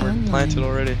dropping in. We're online. planted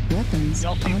already. Weapons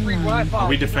Y'all see free online. Wi-Fi. Are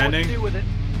we you know what to defending? do with it.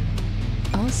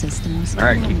 All systems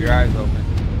Alright, keep online. your eyes open.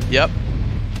 Yep.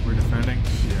 We're defending.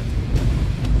 Shit.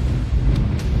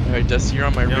 All right, Dusty, you're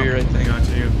on my Yep, rear, I think. Got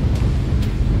you.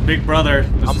 Big brother.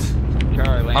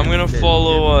 I'm gonna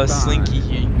follow Slinky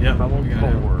here. Yep. we got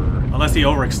him. Unless he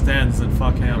overextends, then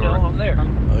fuck him. No, I'm there.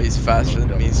 Oh, he's faster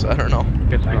than me, so I don't know.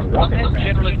 I'm heading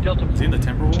generally Delta. Is he in the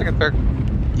Timberwolf? Check if they're how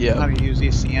Yeah. to use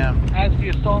ECM. As the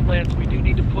assault lands, we do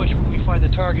need to push when we find the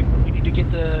target. We need to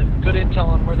get the good intel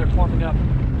on where they're forming up.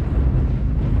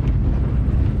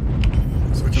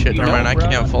 Shit, never mind. I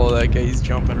can't follow that guy. He's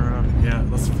jumping around. Yeah,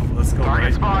 let's go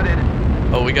right. Spotted.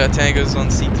 Oh, we got tangos on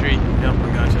C3. Yep,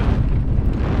 we got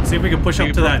you. See if we can push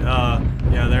up to that,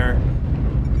 yeah, there.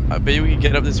 I bet we could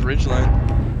get up this ridge line.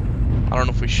 I don't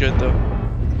know if we should, though.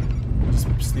 Just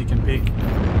sneak and peek.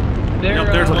 They're,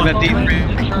 Yep, there's one. assault Deep lands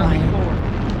range. in Charlie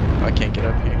 4. I can't get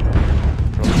up here.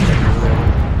 Probably check over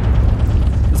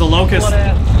there. There's a locust. Blood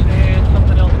ass and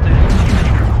something else there.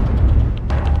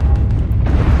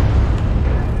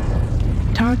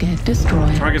 Target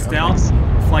destroyed. Target's down.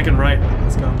 Flanking right.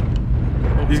 Let's go.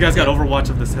 These guys got overwatch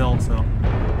of this hill, so.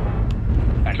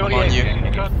 I'm on you.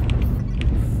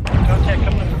 Contact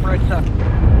coming up from right side.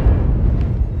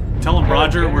 Tell them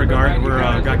Roger, we're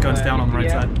got guns down on the right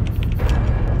side.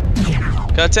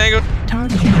 Got tango.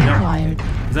 Target acquired.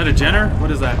 Is that a Jenner?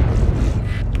 What is that?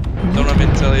 Don't have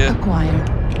intel yet. Acquired.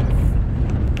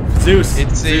 Zeus.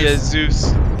 It's a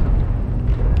Zeus.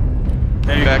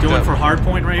 Hey, backed going up. for hard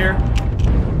point right here.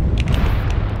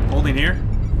 Holding here.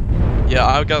 Yeah,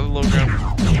 I've got the low ground.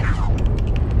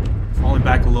 Falling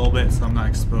back a little bit so I'm not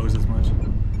exposed as much.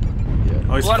 Yeah.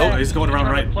 Oh, he's going around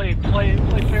right. Play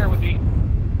fair with me.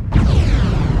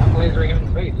 I'm lasering him in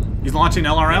the face. He's launching Me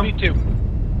LRM. too.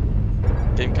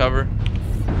 Getting cover.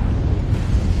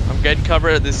 I'm getting cover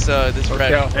at this red.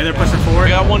 Hey, they're pushing forward. We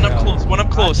got one up close. One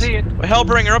up close. I see it.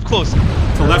 Hellbringer up close.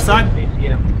 To left side.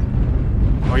 ACM.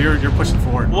 Oh, you're pushing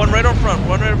forward. One right up front.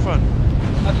 One right up front.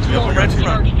 Let's We go. have one right in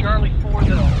front. Charge Charlie 4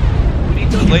 though. We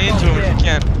need those Lay into him if dead. you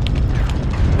can.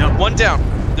 Yep. One down.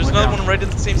 There's One another down. one right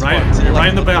at the same Right, spot. To your right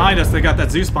in the left. behind us. They got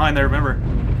that Zeus behind there. Remember?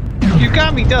 You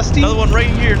got me, Dusty. Another one right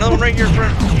here. Another one right here in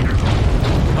front.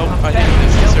 Oh, I hit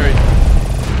this. Sorry.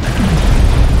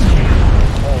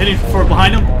 Hitting for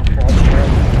behind him.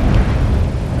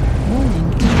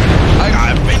 Warning.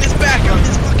 I'm in his back. I'm in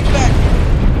his fucking back.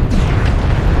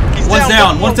 He's One's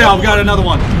down. One's down. We got another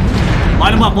one.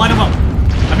 Line him up. Line him up.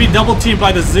 I'm being double teamed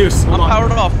by the Zeus. Hold I'm on.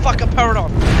 powered off. Fuck, I'm powered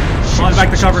off. Come on, back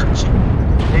to cover.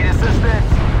 Need assistance.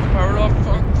 Powered off.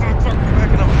 Fuck. We're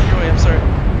backing up. On your way. I'm sorry.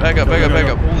 Back up. Back up. Back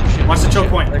up. Holy shit. Watch the choke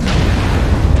point.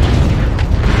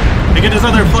 Hey, get this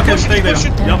other fucking Push it, thing there. push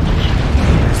it. Yep.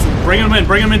 So bring him in.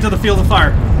 Bring him into the field of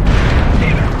fire.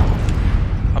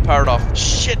 I'm powered off.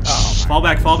 Shit. Fall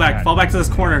back. Fall back. Fall back to this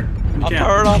corner. You I'm can't.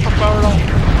 powered off. I'm powered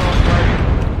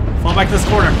off. Fall back to this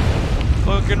corner.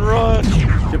 Fucking run.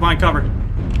 Get behind cover.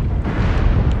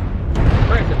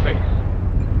 Right in the face.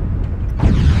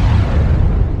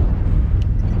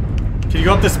 Can you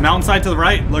go up this mountainside to the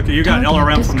right? Look, you got Target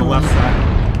LRM from the left destroyed.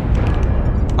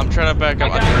 side. I'm trying to back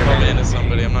up. I'm trying to bump into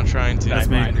somebody. I'm not trying to. That's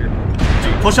me.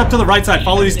 Push up to the right side.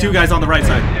 Follow these two guys on the right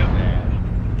side.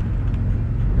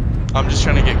 I'm just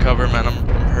trying to get cover, man. I'm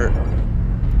hurt.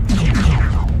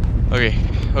 Okay.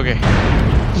 Okay.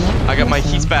 I got my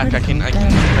heats back. I can fight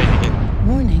again.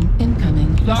 Warning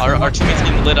incoming. Our teammate's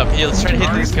getting lit up. Yeah, let's try to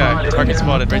hit this guy. Target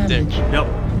spotted right there.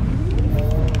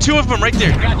 Yep. Two of them right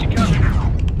there. Got you covered.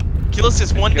 Kill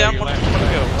assist. One down, one to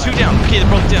go. Two down. Okay, they're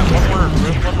both down.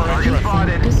 One more right in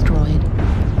front. Destroyed.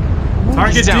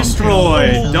 Target He's down.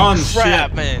 destroyed. Holy Done crap,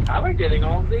 shit. man. How am I getting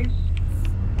all of these?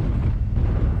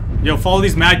 Yo, follow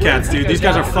these Mad Cats, dude. These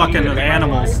guys are fucking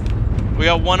animals. We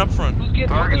got one up front. Who's getting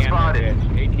Target spotted.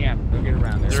 ATM. They'll get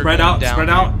around there. They're Spread going out. down. Spread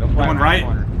out. Going right.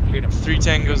 Shoot him. 3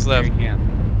 tangos left. ATM.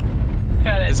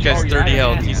 This guy's 30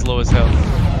 health. He's low as hell.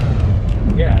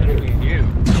 Yeah, you.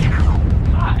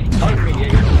 Hi. Pardon me,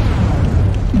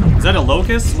 yeah. Is that a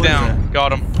locust? He's What is down.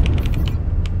 Got him.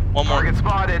 One more. Target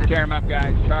spotted. Tear him up,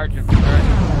 guys. Charge him. Charge him.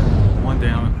 that? One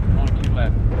down. Only 2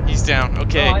 left. He's down.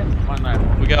 Okay. One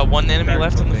left. We got one enemy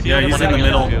left on the field. Yeah, he's one in the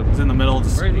enemy on middle. He's in the middle.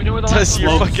 Just Where, we know where the last Dusty, one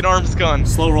your Slow- fucking arm's gone.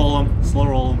 slow roll him. Slow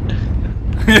roll him.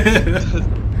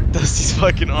 Dusty's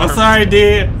fucking arm. I'm sorry,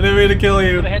 D. I didn't mean to kill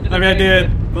you. I mean, I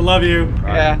did, but love you.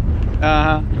 Yeah.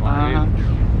 That's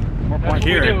what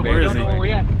Here, we do. where We is don't know he? where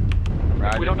we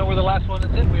at. We don't know where the last one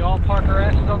is in. We all park our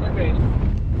asses on their base.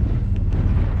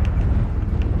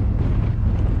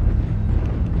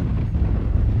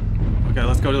 Okay,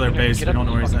 let's go to their base. We Get up don't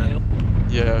know where he's this at. fucking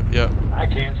hill. Yeah. I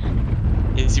can't.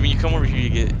 Yeah, see, when you come over here, you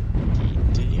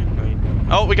get. Do you? No, you-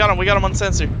 Oh, we got him. We got him on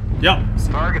sensor. Yep.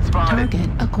 Target spotted. Target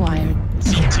acquired.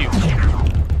 C2.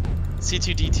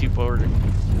 C2D2 forward.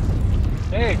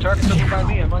 Hey, target's over by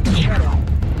me. I'm on the shadow.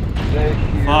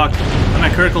 Fuck. I'm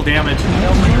at critical damage.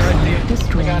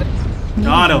 Destroyed. got it.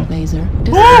 Got him. Laser. Woo!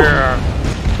 Destroyed.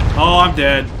 Oh, I'm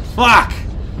dead. Fuck!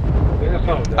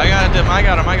 I got him.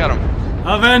 I got him.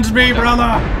 Avenge me,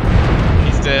 brother!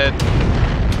 He's dead.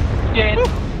 Dead.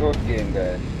 Good game,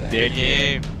 guys. Dead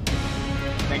game.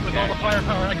 With all the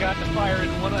firepower I got to fire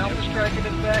and one helmet strike in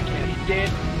his back, and he's dead.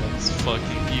 That's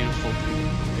fucking beautiful.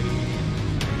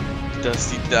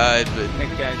 Dusty died, but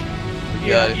Thanks, guys. we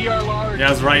got it. ER large. Yeah,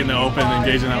 I was right in the open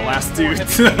engaging that last dude.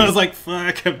 I was like,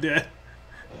 fuck, I'm dead.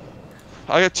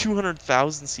 I got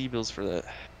 200,000 C-bills for that.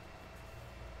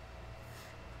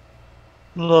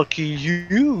 Lucky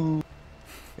you,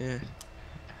 Yeah.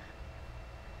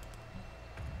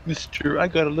 Mr. I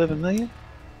got 11 million.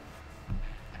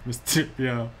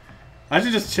 Yeah. I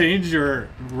should just change your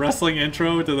wrestling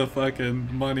intro to the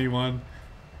fucking money one.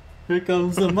 Here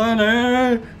comes the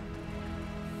money!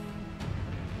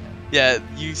 Yeah,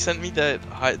 you sent me that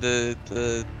the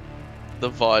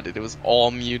VOD and it was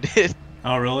all muted.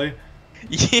 Oh, really?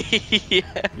 Yeah.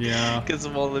 Yeah. Because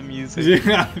of all the music.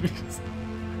 Yeah.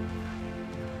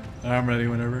 I'm ready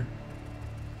whenever.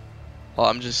 Oh,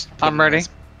 I'm just. I'm putting ready.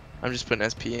 I'm just putting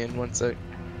SP in 1 sec.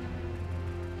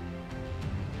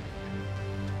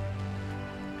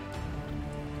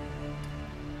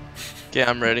 Okay,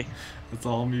 I'm ready. It's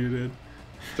all muted.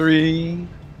 3,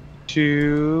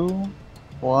 2,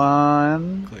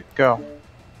 1, Click. go.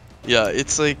 Yeah,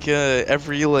 it's like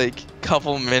every like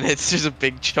couple minutes there's a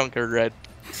big chunk of red.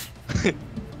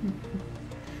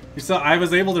 So I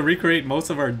was able to recreate most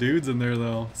of our dudes in there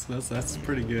though, so that's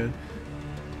pretty good.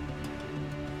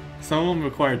 Some of them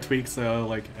require tweaks though,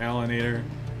 like Alanator.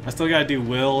 I still gotta do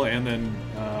Will and then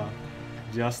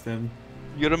Justin.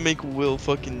 You gotta make Will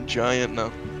fucking giant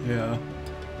now. Yeah.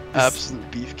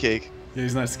 Absolute beefcake. Yeah,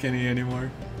 he's not skinny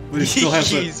anymore. But he still has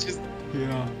the, He's just.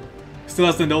 yeah. Still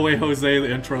has the No Way Jose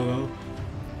the intro though.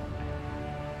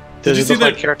 Does you it see look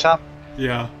like that- Carrot Top?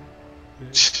 Yeah.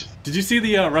 Did you see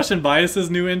the Russian Biases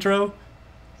new intro?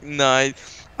 No, I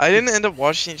didn't end up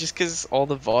watching it just because all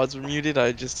the VODs were muted.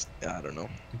 I don't know.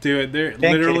 Dude, they're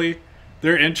Pancake. literally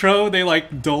their intro. They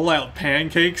like dole out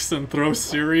pancakes and throw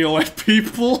cereal at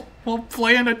people while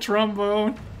playing a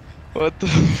trombone. What the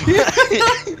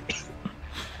fuck?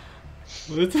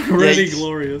 It's really Yikes.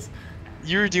 glorious.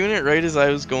 You were doing it right as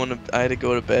I was going to. I had to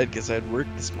go to bed because I had work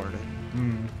this morning.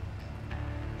 Hmm.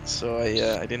 So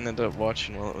I didn't end up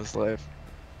watching while it was live.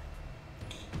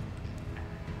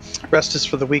 Rest is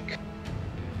for the week.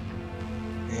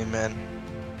 Amen.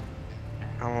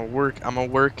 I'm a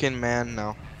working man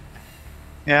now.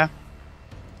 Yeah.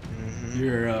 Hmm.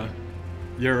 You're a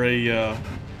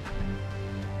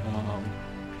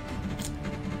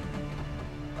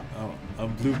a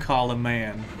blue collar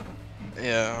man.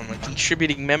 Yeah, I'm a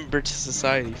contributing member to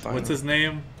society. Finally. What's his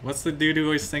name? What's the dude who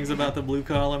always sings about the blue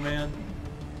collar man?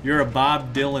 You're a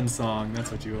Bob Dylan song.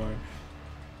 That's what you are.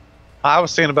 I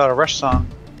was thinking about a Rush song.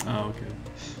 Oh, okay.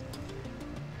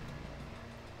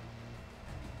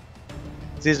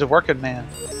 He's a working man.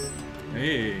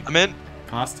 Hey, I'm in.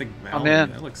 Caustic Valley. I'm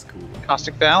in. That looks cool.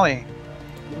 Caustic Valley.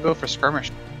 We'll go for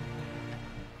skirmish.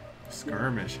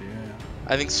 Skirmish, yeah.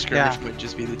 I think skirmish Yeah. might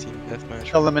just be the team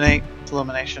deathmatch. Eliminate.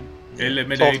 Elimination.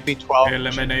 Eliminate. 12v12.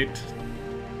 Eliminate.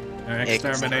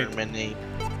 Exterminate. Exterminate.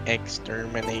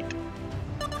 Exterminate.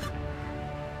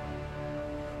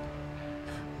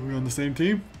 Are we on the same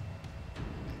team?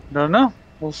 Don't know.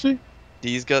 We'll see.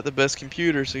 D's got the best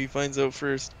computer, so he finds out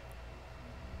first.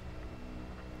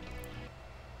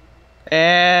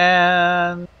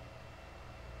 And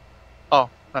oh,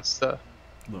 that's the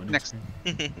Loading next.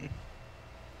 screen.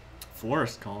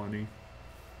 Forest colony.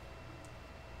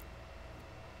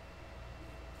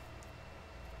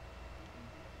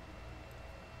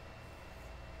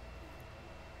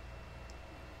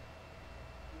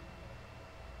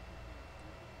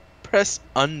 Press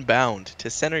unbound to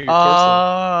center your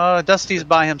cursor. Dusty's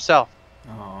by himself.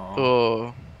 Oh.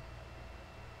 Oh.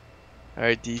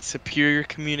 Alright, the superior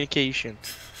communication.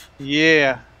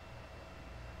 Yeah.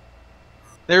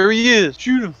 There he is.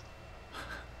 Shoot him.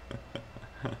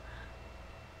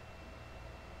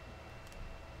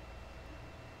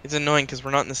 It's annoying because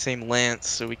we're not in the same lance,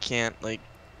 so we can't, like,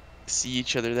 see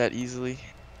each other that easily.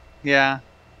 Yeah.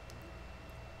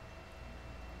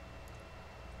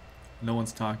 No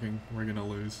one's talking. We're gonna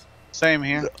lose. Same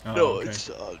here. Oh, No, okay. it's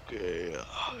okay.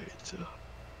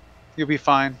 You'll be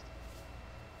fine.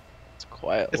 It's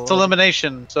quiet. It's Lord.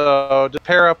 elimination, so just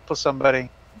pair up with somebody.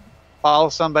 Follow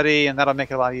somebody, and that'll make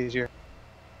it a lot easier.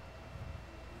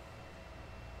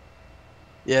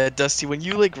 Yeah, Dusty, when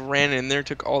you, like, ran in there,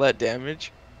 took all that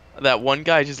damage, that one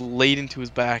guy just laid into his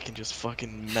back and just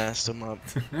fucking messed him up.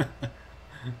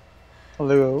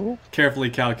 Hello? Carefully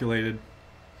calculated.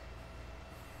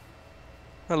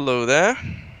 Hello there.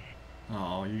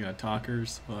 Oh, you got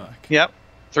talkers? Fuck. Yep.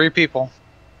 3 people.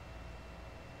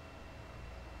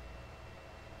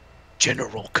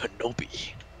 General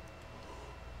Kenobi.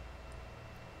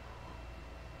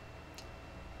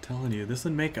 Telling you, this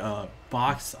would make a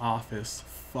box office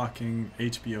fucking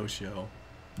HBO show.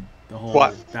 The whole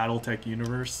What? BattleTech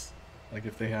universe. Like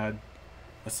if they had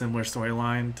a similar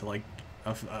storyline to like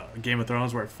a Game of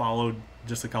Thrones where it followed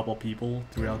just a couple people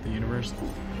throughout the universe.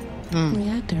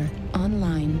 Reactor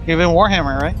online. Even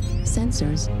Warhammer, right?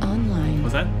 Sensors online.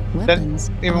 Was that? Weapons.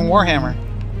 Even online. Warhammer.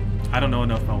 I don't know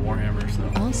enough about Warhammer,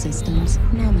 so. All systems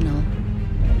nominal.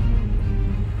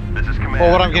 This is command.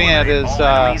 Well, what I'm getting at is Eliminate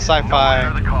all enemies, no sci-fi.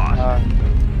 matter the cost.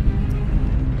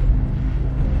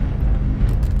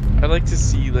 I'd like to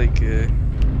see, like,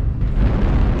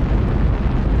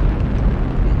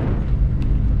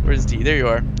 where's D? There you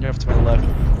are. You're off to my left.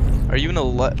 Are you in a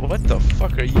what the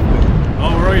fuck are you in?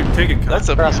 Oh, we're already taking cuts.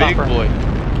 That's a big Grasshopper. boy.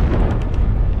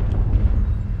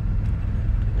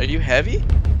 Are you heavy?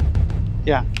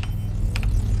 Yeah.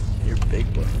 You're a big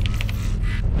boy.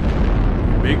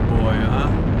 Big boy, huh?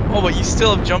 Oh, but you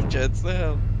still have jump jets. The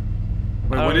hell?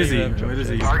 Wait, I what don't is he? even have What is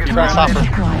he? Target Grasshopper.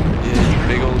 Acquired. Yeah, you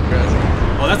big old grass.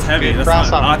 Oh, that's heavy. Big That's not,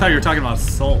 grasshopper. oh, I thought you were talking about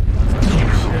salt.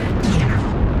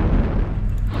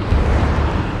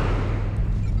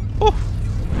 Oh,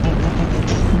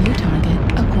 New target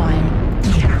acquired.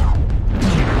 shit.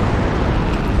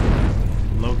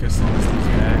 Locust on this thing's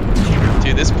back.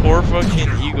 Dude, this poor fucking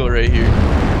eagle right here.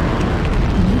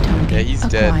 New target Yeah, he's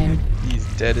acquired. dead. He's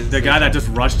dead as The guy that just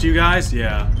rushed you guys?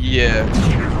 Yeah. Yeah.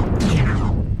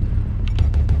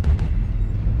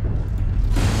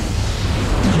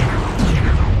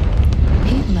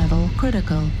 Heat level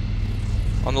critical.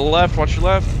 On the left, watch your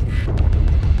left.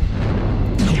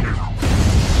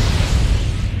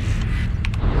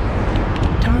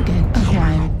 Target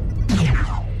acquired.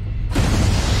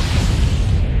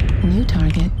 New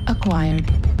target acquired.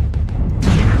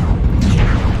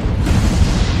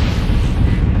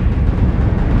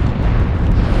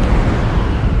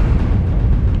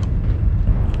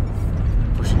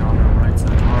 Pushing on our right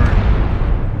side hard.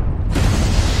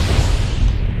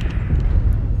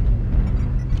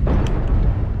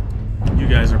 You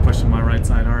guys are pushing my right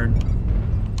side hard.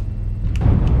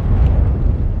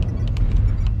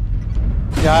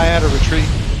 Yeah, I had a retreat.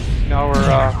 Y'all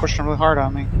were pushing really hard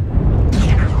on me.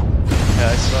 Yeah,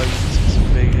 I saw you took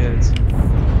some big hits.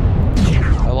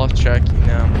 I lost track of you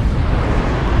now.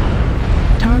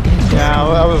 Target Yeah,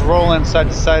 I was rolling side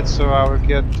to side so I would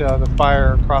get the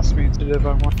fire across me instead of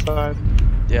on one side.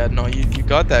 Yeah, no, you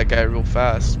got that guy real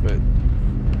fast, but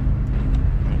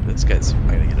this guy's. I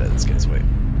gotta get out of this guy's way.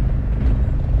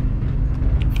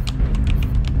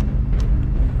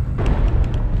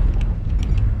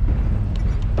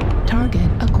 Target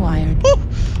acquired. Woo!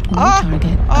 New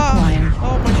target acquired.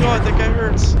 Oh my god, that guy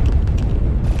hurts.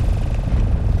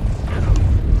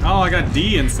 Oh, I got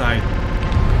D inside.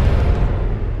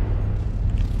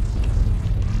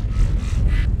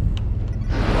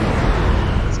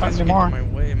 This Not guy's anymore. getting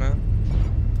in my way, man.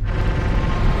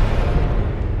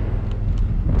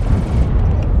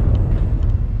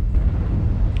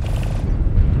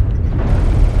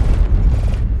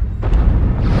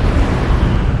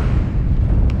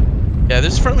 Yeah,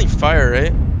 there's friendly fire,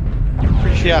 right?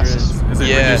 Pretty sure Yes. there is. Is it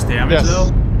Yeah. reduced damage Yes.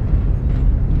 though?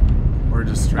 Or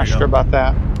just straight Not sure up? about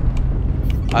that.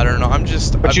 I don't know. I'm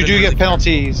just. But I've you been do really get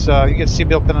penalties. You get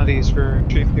CBL penalties for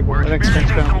treating people We're with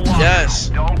experience experiencing some penalties. losses. Yes.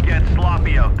 Don't get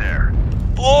sloppy out there.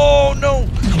 Oh no!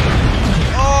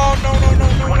 Oh no no no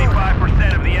no!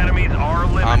 25% of the enemies are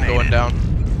eliminated. I'm going down.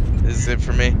 This is it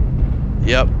for me.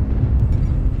 Yep.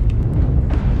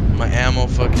 My ammo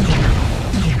fucking.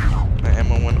 My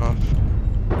ammo went off.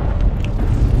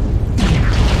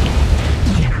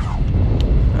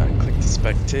 Click to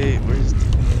spectate. Where's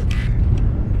the...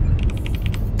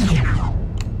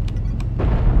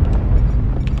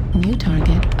 New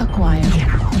target acquired.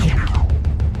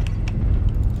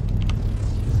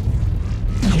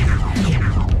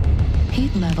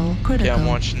 Heat level critical. Yeah, I'm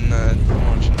watching that.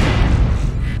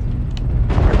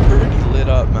 You're pretty lit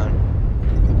up, man.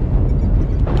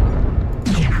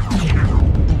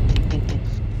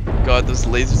 God, those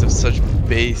lasers have such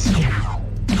base.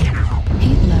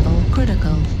 Heat level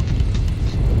critical.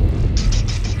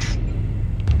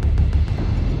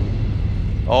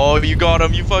 Oh, you got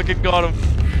him. You fucking got him.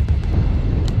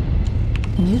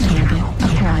 New target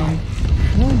acquired.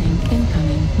 Warning,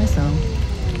 incoming missile.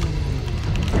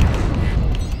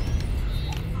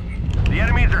 The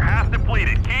enemies are half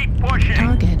depleted. Keep pushing.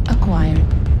 Target acquired.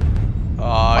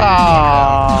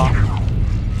 Ah,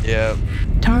 Yeah.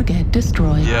 Target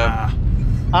destroyed. Yeah.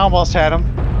 I almost had him.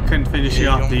 Couldn't finish you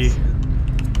Yeah, off, D.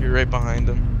 You're right behind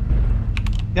him.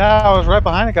 Yeah, I was right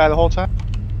behind the guy the whole time.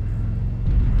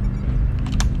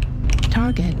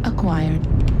 Target acquired.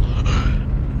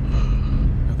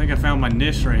 I think I found my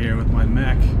niche right here with my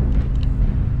mech.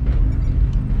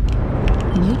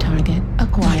 New target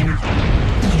acquired.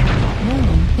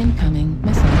 Warning, incoming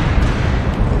missile.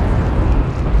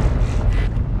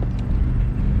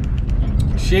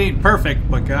 She ain't perfect,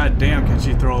 but goddamn, can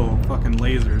she throw fucking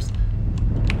lasers?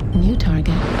 New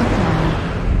target acquired.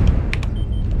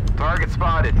 Target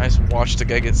spotted. I just watched a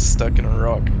guy get stuck in a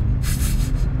rock.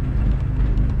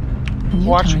 New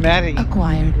Watch target Maddie.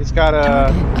 acquired. He's got a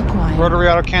Target acquired. rotary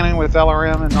autocannon with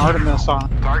LRM and Artemis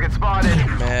on it. Target spotted.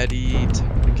 Maddie.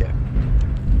 Okay.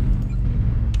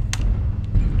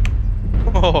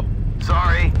 Oh.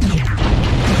 Sorry.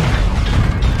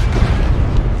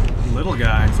 Little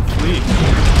guy, it's a fleet.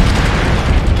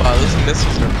 Wow, those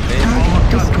missiles are amazing.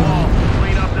 Target destroyed.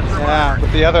 Clean up the Yeah,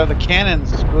 survivors. but the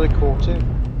cannons is really cool too.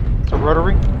 It's a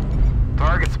rotary.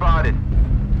 Target spotted.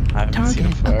 I haven't seen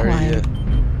him Target fire acquired. yet.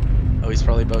 Oh, he's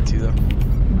probably about to though.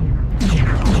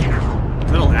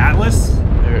 Little Atlas?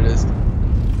 There it is.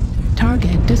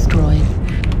 Target destroyed.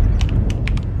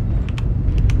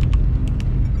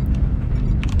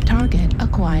 Target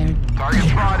acquired. Target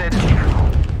spotted.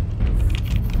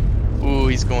 Ooh,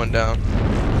 he's going down.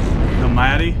 The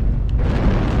Maddie?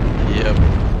 Yep.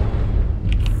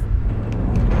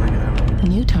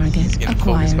 New target He's getting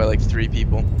focused by acquired. like 3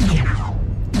 people.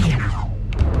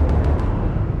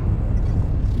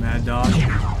 Mad Dog.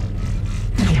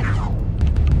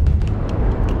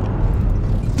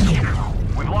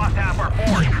 We've lost half our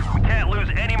force. We can't lose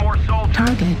any more soldiers.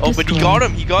 Target Oh, but he got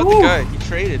him. He got the guy. He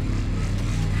traded.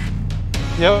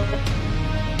 Yep.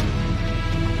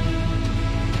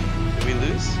 Did we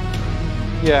lose?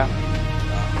 Yeah.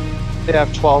 They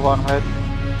have 12 on red.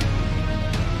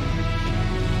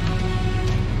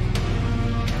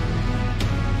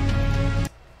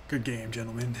 Good game,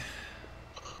 gentlemen.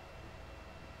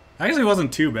 Actually, it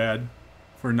wasn't too bad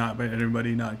for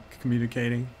everybody not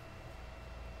communicating.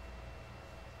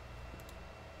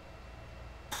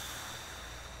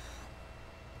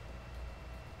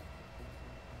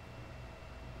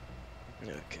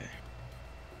 Okay.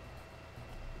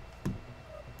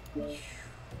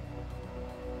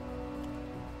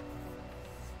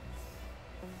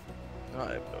 Oh,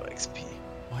 I have no XP.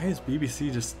 Why is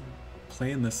BBC just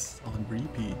playing this on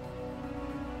repeat?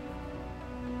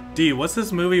 D, what's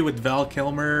this movie with Val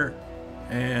Kilmer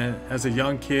and as a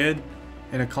young kid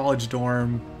in a college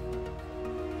dorm?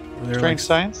 where they're Strange like-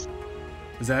 Science?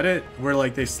 Is that it? Where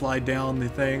like they slide down the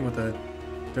thing with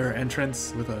their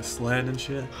entrance with a sled and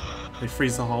shit? They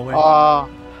freeze the hallway?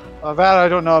 That I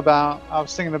don't know about. I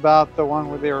was thinking about the one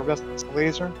where they were messing with a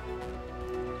laser.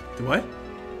 The what?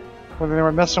 When they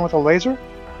were messing with a laser?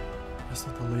 That's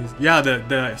not the laser. Yeah,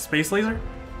 the space laser?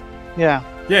 Yeah,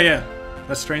 Yeah.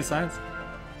 That's Strange Science?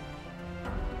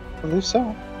 I believe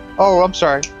so. Oh, I'm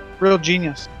sorry. Real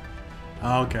Genius.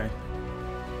 Oh, okay.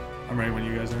 I'm ready when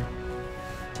you guys are.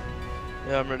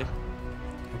 Yeah, I'm ready.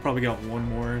 I probably got one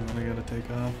more and then I gotta take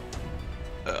off.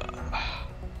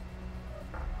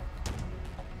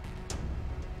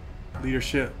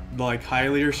 Leadership, like high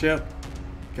leadership,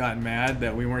 got mad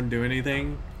that we weren't doing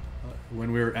anything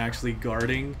when we were actually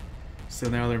guarding. So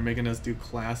now they're making us do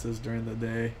classes during the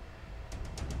day.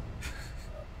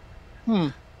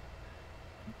 What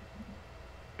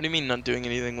do you mean not doing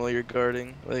anything while you're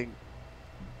guarding? Like,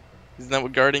 isn't that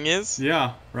what guarding is?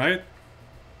 Yeah, right?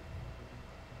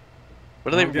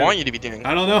 What do they Okay. want you to be doing?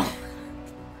 I don't know.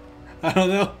 I don't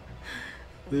know.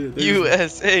 There's-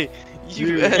 USA!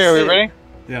 USA! Okay, are we ready?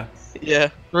 Yeah. Yeah.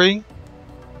 3,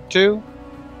 2,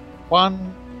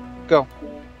 1, go.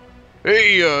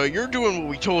 Hey, you're doing what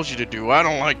we told you to do. I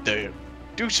don't like that.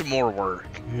 Do some more work.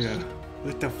 Yeah.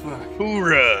 What the fuck?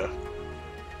 Hoorah!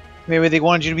 Maybe they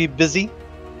wanted you to be busy.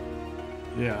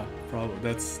 Yeah, probably.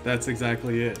 That's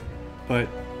exactly it. But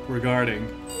regarding,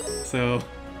 so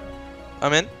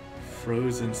I'm in.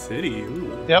 Frozen City.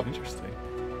 Ooh, Yep. Interesting.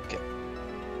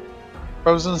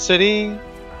 Frozen City.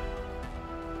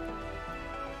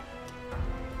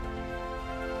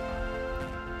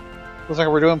 Looks like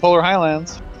we're doing Polar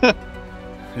Highlands.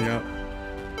 Yeah.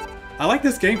 I like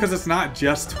this game because it's not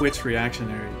just Twitch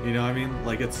reactionary. You know what I mean?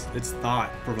 Like it's thought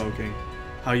provoking.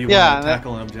 How you want to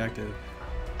tackle an objective.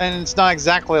 And it's not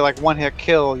exactly like one hit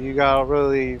kill. You gotta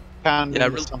really pound into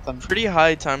really something. Pretty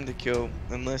high time to kill,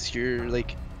 unless you're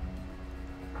like,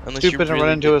 Stupid and run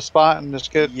into a spot and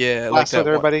just get blasted with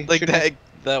everybody. Like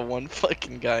that one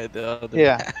fucking guy the other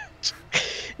Yeah. match.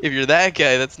 If you're that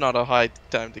guy, that's not a high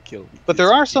time to kill. But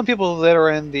there are some people that are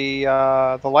in the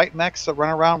light mechs that run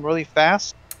around really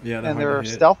fast. Yeah, and they're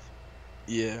stealth.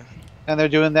 Yeah. And they're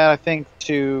doing that, I think,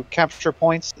 to capture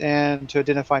points and to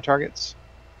identify targets.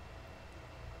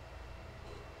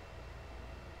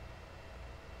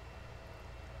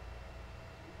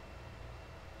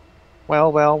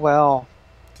 Well, well, well.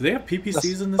 Do they have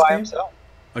PPCs in this by game? himself.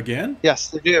 Again? Yes,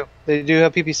 they do. They do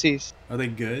have PPCs. Are they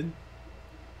good?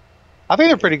 I think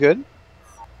they're pretty good.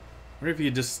 I wonder if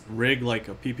you just rig like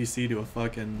a PPC to a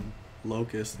fucking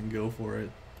locust and go for it.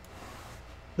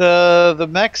 The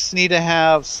mechs need to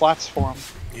have slots for them.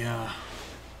 Yeah.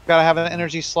 Gotta have an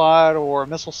energy slot or a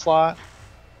missile slot.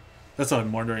 That's what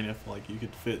I'm wondering if like you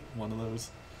could fit one of those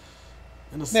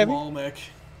in a Maybe. small mech.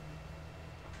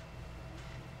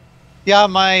 Yeah,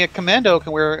 my commando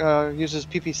can wear uses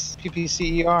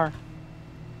PPCER.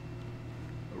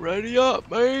 Ready up,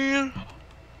 man.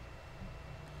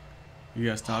 You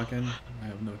guys talking? I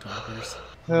have no talkers.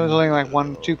 There's only like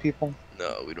 1-2 people.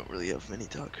 No, we don't really have many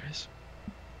talkers.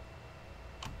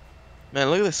 Man,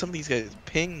 look at some of these guys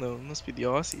ping though. It must be the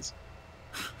Aussies.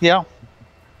 Yeah.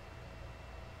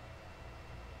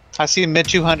 I see mid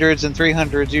 200s and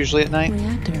 300s usually at night.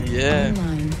 Reactor Yeah.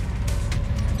 online.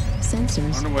 Sensors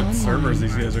I wonder what online. servers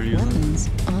these guys are using. Weapons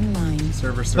online.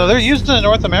 Server service. No, they're used in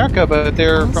North America, but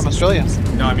they're All from Australia.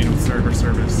 systems. No, I mean server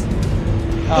service.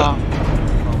 Uh,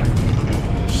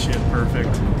 Oh, shit,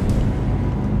 perfect.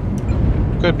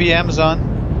 could be Amazon.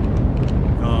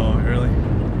 Oh, really?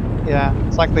 Yeah,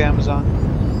 it's likely Amazon.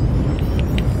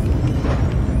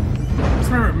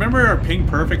 Just remember our Ping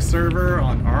Perfect server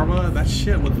on Arma? That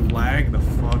shit would lag the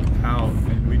fuck out,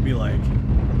 and we'd be like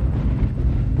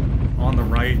on the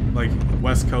right, like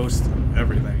West Coast,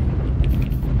 everything.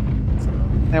 So,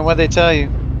 And what they tell you?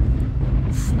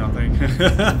 nothing.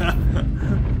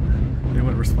 They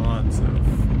wouldn't respond. So,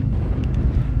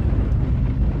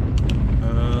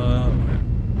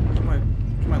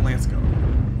 where'd my lance go?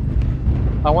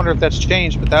 I wonder if that's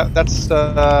changed, but that's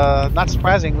not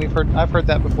surprising. I've heard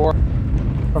that before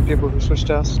from people who switched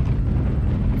to us.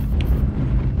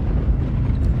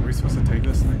 Are we supposed to take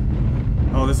this thing?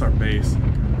 Oh, this is our base. Okay.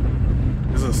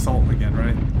 This is assault again,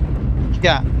 right?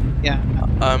 Yeah, yeah.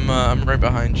 I'm right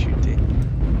behind you, D.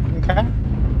 Okay.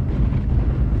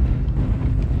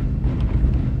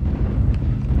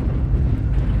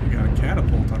 We got a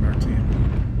catapult on our team.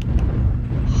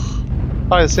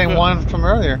 Probably the same one from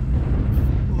earlier.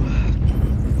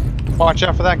 Watch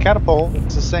out for that catapult.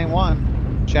 It's the same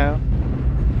one, Shadow.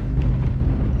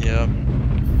 Yep.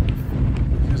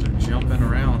 You guys are jumping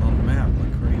around on the map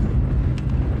like crazy.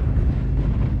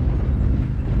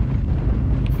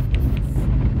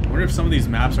 I wonder if some of these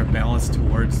maps are balanced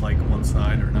towards like one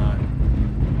side or not.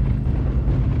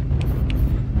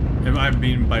 If I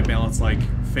mean by balance, like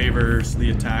favors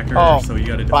the attacker, so you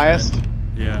gotta defend. Biased?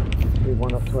 Yeah. We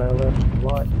one up to our left,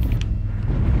 right.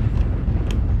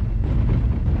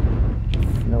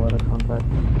 No other contact.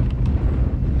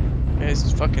 Yeah, this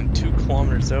is fucking 2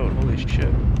 kilometers out. Holy shit.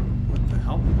 What the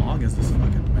hell? How long is this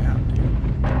fucking map,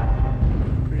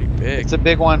 dude? Pretty big. It's a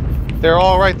big one. They're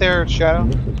all right there, Shadow.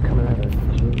 And this is coming out of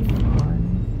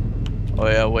G9. Oh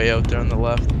yeah, way out there on the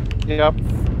left. Yep.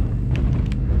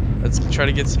 Let's try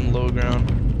to get some low ground.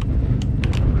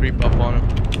 Creep up on him.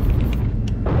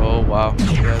 Oh wow.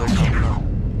 Yeah, they're coming up.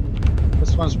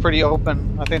 This one's pretty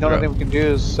open. I think the only thing we can do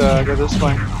is go this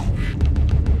way.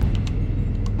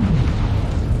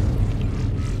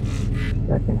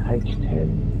 Back in H10.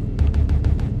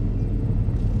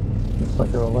 Looks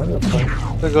like they're all over the place.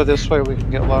 We'll go this way, we can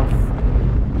get low.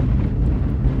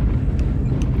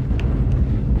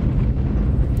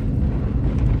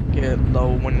 Get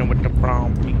low when with the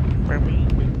brown.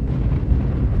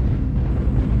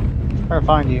 Try to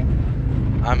find you.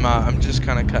 I'm just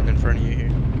kind of cutting in front of you here.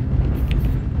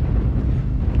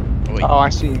 Oh, wait. Oh, I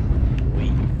see you.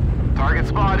 Wait. Target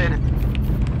spotted.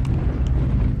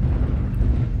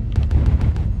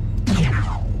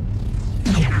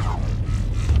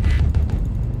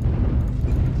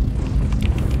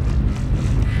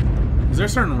 there a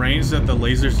certain range that the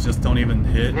lasers just don't even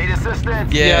hit? Need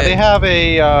assistance. Yeah, they have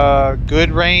a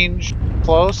good range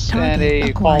close and Target a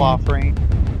acquired. fall off range.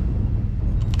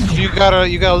 So you gotta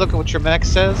look at what your mech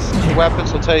says. The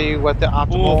weapons will tell you what the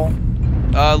optimal.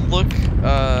 Look,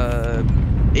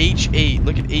 H8.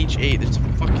 Look at H8. There's a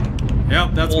fucking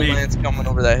that's whole me. lance coming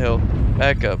over that hill.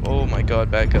 Back up. Oh my god,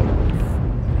 back up.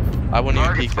 I wouldn't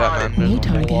even peek that, man. New There's a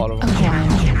whole target lot of them.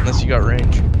 acquired. Unless you got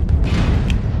range.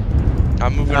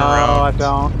 I'm moving No, around. I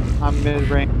don't. I'm mid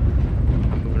range.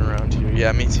 I'm moving around here.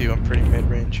 Yeah, me too. I'm pretty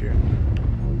mid-range here.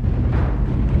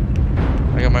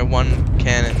 I got my one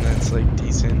cannon that's like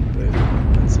decent, but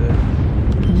that's it.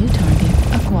 New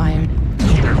target acquired.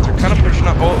 They're kind of pushing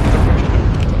up. Oh, they're pushing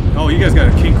up. Oh, you guys got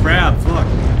a king crab. Fuck.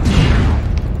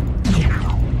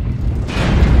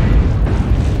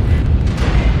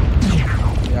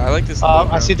 Yeah, I like this.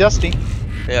 I see Dusty.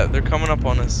 Yeah, they're coming up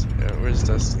on us. Yeah, where's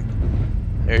Dusty?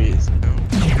 There he is. No.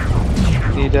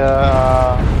 Need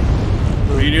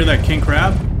Were you near that king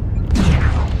crab? No.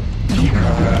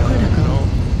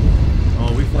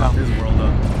 Oh, we fucked his world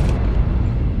up.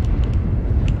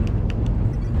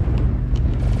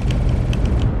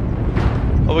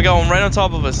 Oh, we got one right on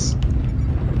top of us.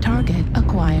 Target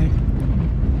acquired.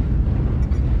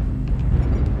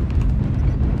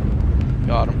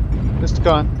 Got him. Just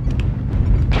gone.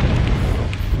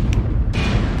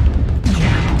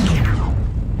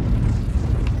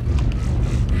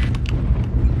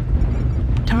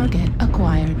 Target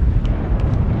acquired.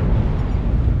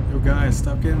 Yo, guys,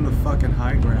 stop getting the fucking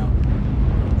high ground.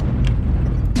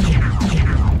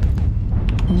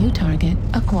 New target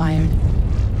acquired.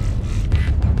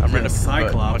 I'm ready to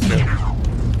Cyclops. Watch out.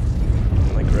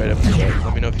 I'm like right up here.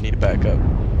 Let me know if you need to back up.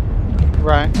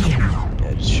 Right.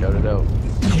 Yeah, just shout it out.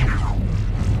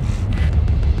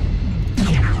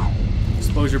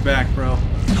 Expose your back, bro.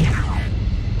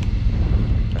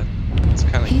 It's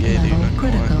kind of Heat gay, dude. level Not gonna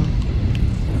critical. lie.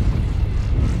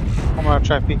 I'm gonna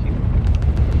try peeking.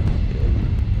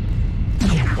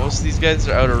 Most of these guys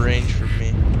are out of range for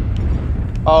me.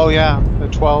 Oh yeah, the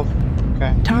 12.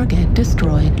 Okay. Target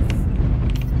destroyed.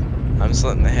 I'm just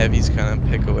letting the heavies kind of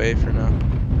pick away for now.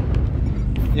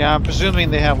 Yeah, I'm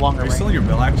presuming they have longer Are you range. still in your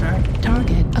blackjack?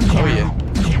 Target acquired.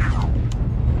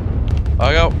 Oh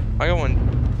yeah. I got one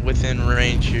within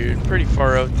range here, pretty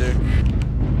far out there.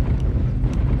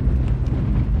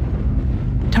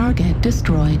 Target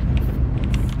destroyed.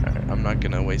 Alright, I'm not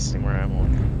gonna waste any more ammo.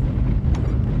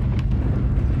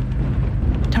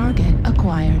 Target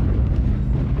acquired.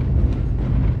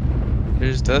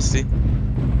 There's Dusty.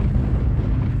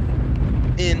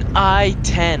 In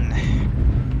I-10.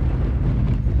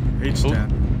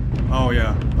 H10. Oh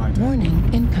yeah, I did.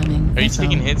 Warning incoming. Are you missile.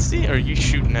 taking hits, D, or are you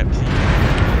shooting at people?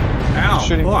 Ow,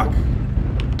 Shooting. fuck.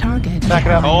 Target Back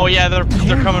it up. Oh yeah, they're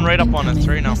coming right up on us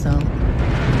right now. Missile.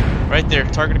 Right there,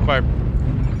 target acquired.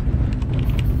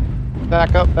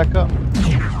 Back up, back up.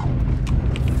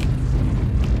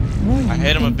 Warning I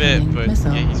hit him a bit, incoming but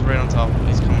missile. yeah, he's right on top.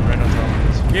 He's coming right on top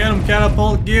of us. Get him,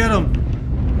 catapult, get him.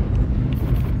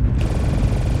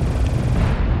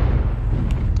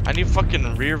 I need a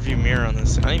fucking rear view mirror on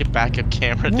this. I need a backup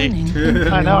camera, dude. Warning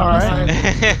incoming I know,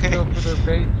 right? Go for their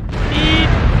base.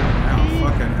 Ow,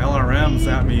 fucking LRM's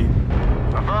at me.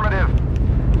 Affirmative.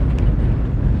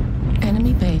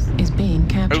 Enemy base is being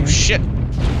captured. Oh shit!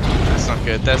 That's not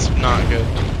good. That's not good.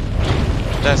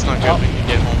 That's not good when you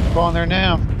get home. Go on there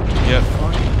now. Yep.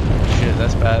 Shit,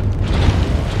 that's bad.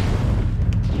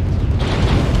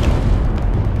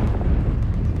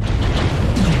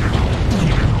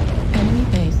 Enemy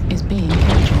base is being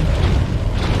captured.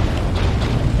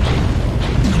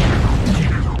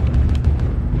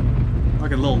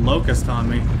 Like a little locust on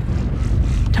me.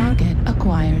 Target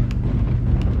acquired.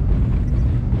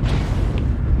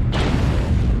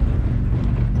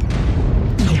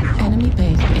 Enemy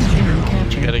base is being We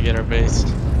captured. gotta get our base.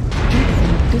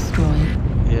 Heat destroyed.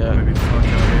 Yeah. Maybe fuck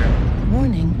out here.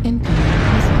 Warning incoming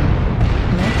missile.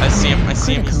 Left I see him. I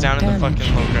see him. He's critical down in the damage.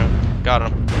 fucking low ground. Got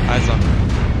him. Eyes on him.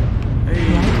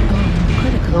 Hey. Right arm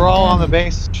critical They're all on the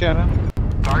damage. base, Shadow.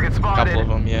 Target spotted. Couple of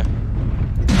them, yeah.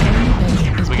 Enemy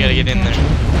base is We gotta being get in there.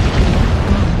 captured. Left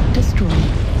arm destroyed.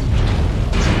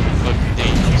 Looking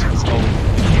dangerous. Let's go.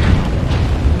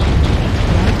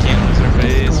 Right Can't lose our arm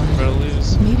base. We're destroyed. gonna lose.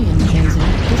 Medium laser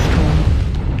destroyed.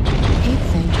 Heat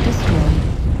sink destroyed.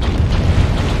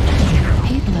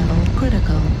 Heat level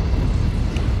critical.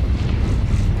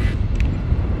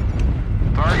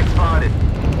 Target spotted.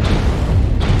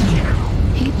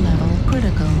 Heat level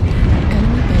critical.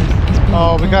 Enemy base is being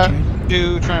Oh, we got captured.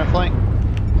 two trying to flank.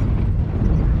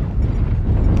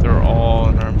 They're all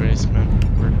in our basement.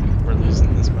 We're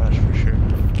losing this match for sure.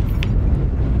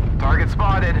 Target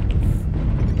spotted.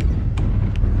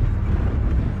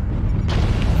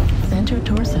 Center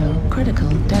torso, critical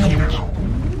damage.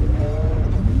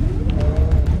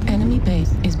 Enemy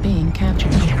base is being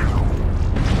captured.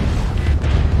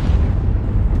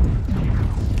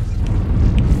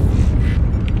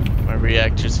 My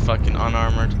reactor's fucking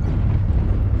unarmored.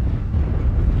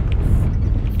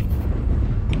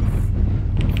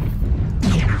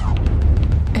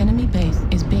 Enemy base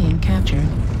is being captured.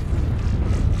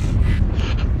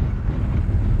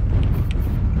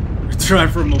 Try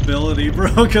for mobility, bro,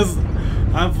 cause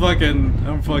I'm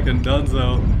fucking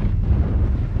donezo.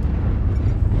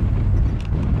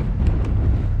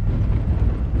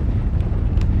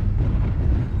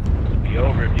 It'd be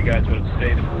over if you guys would have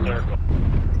stayed in the circle.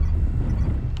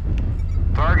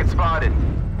 Target spotted.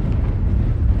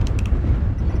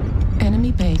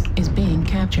 Enemy base is being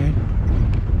captured.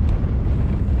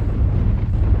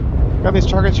 Got these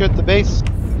targets here at the base.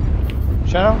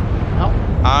 Shadow? No?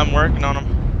 I'm working on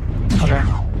him. Okay.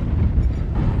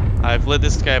 I've lit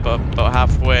this guy about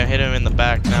halfway. I hit him in the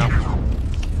back now.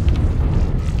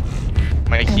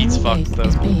 My heat's Enemy fucked base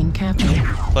is though. being captured.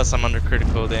 Plus I'm under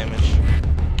critical damage.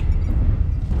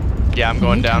 Yeah, I'm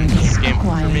going down. This is game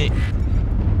for me.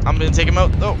 I'm gonna take him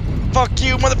out. Oh, fuck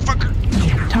you, motherfucker!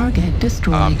 Target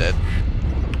destroyed. I'm dead.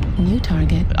 New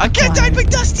target. I can't die, big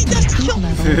Dusty! Dusty, kill me!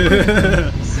 Level.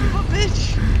 Son of a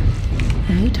bitch!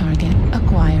 New target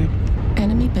acquired.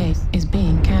 Enemy base is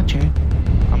being captured.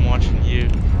 I'm watching you.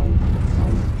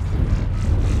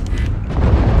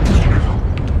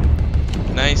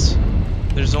 Nice.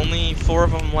 There's only 4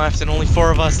 of them left, and only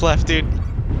 4 of us left, dude.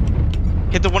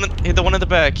 Hit the one in the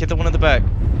back. Hit the one in the back.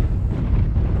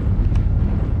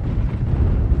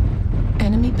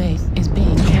 Enemy base is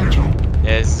being captured.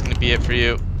 Yeah, this is gonna be it for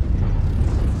you.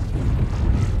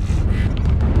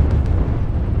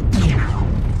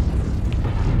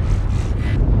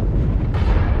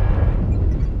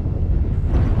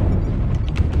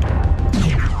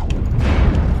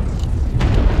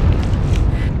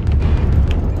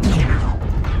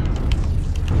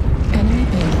 Enemy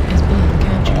base is being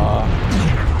captured.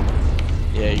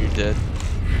 Yeah, you're dead.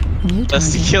 New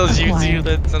Dusty target kills you too, acquired.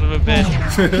 that son of a bitch.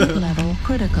 Heat level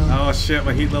critical. Oh shit,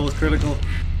 my heat level's critical.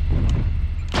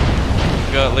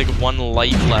 Got like 1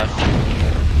 light left.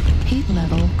 Heat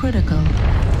level critical.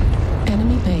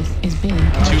 Enemy base is being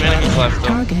captured. 2 enemies left though.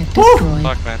 Target destroyed.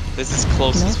 Fuck, man. This is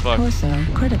close as Left fuck. torso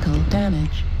critical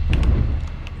damage.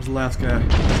 Where's the last guy?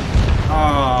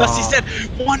 Oh. Dusty said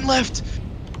 1 left.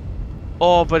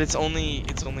 Oh, but it's only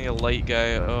a light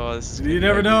guy. Oh, this is. You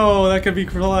never know. That could be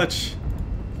clutch.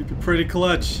 Keep it pretty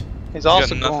clutch. He's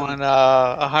also nothing. going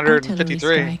Artillery 153.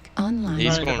 strike online.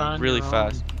 He's going really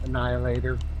fast.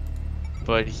 Annihilator.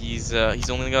 But he's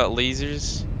only got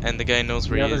lasers, and the guy knows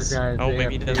where The he other is. guys, Oh, they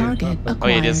maybe he have doesn't. Target Oh,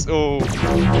 acquired. yeah, it is. Oh.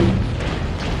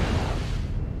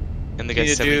 And the You guy's need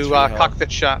to 73 do health.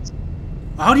 cockpit shots.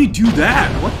 How do you do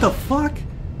that? What the fuck?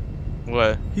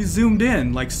 What? He's zoomed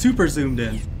in, like super zoomed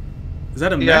in. Is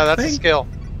that a mech Yeah, that's thing? a skill.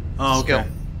 Oh, okay.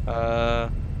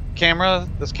 Skill. Camera,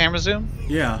 this camera zoom?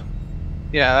 Yeah.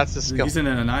 Yeah, that's the skill. He's in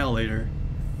an annihilator.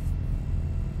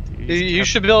 Dude, You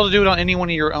should be able to do it on any one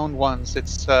of your own ones.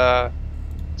 It's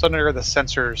under the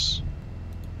sensors.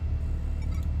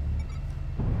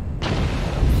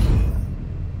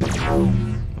 Oh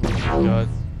my god.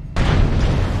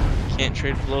 Can't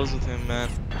trade blows with him, man.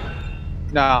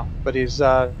 No, but he's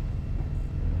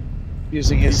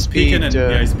using his He's speed peeking and to.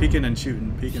 yeah, he's peeking and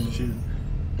shooting, peeking and shooting.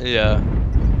 Yeah.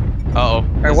 Uh-oh.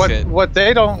 And That's what it. what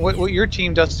they don't what your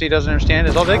team Dusty doesn't understand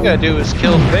is all they gotta do is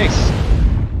kill the base.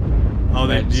 Oh,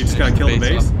 Yeah, you just just gotta finish kill the the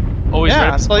base base? Oh, he's Yeah,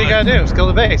 right that's all you behind. gotta do is kill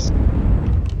the base.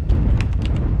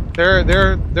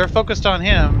 They're focused on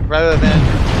him rather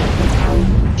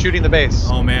than shooting the base.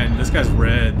 Oh man, this guy's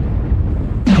red.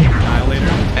 Annihilator?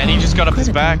 And he just got up his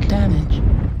Critical back. damage.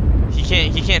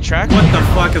 He can't track. What the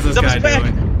fuck is this He's up guy his back.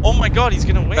 doing? Oh my god, he's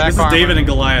gonna win. Back This is armor. David and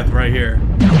Goliath right here.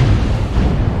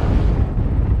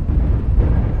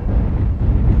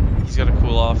 He's gotta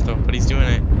cool off though, but he's doing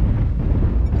it.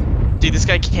 Dude, this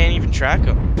guy can't even track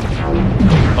him.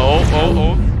 Oh.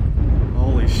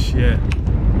 Holy shit.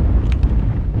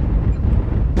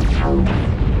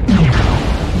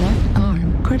 Left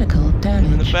arm critical Hit him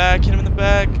in the damage. back, hit him in the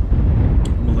back.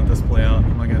 I'm gonna let this play out.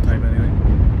 I'm not gonna type anything.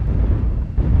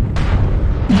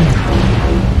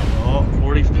 Oh,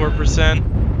 44%.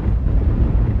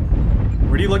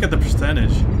 where do you look at the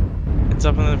percentage? It's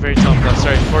up on the very top left.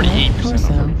 Sorry, Left 48%.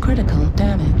 torso critical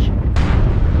damage.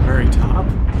 Very top?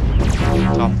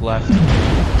 Top left.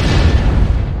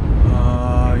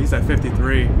 He's at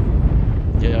 53.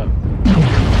 Yeah.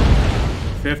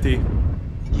 50.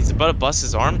 He's about to bust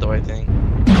his arm though, I think.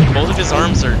 both of his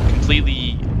arms are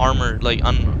completely armored, like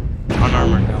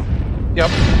unarmored now. Yep.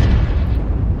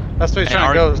 That's what he's And trying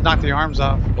to go, is knock the arms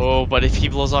off. Oh, but if he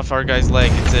blows off our guy's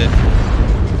leg, it's it.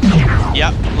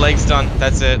 Yep, leg's done.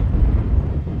 That's it.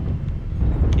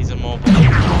 He's immobile.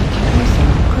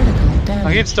 Critical damage. Oh,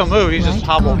 he can still move, he's just Right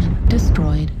hobbled. arm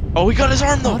destroyed. Oh, we got his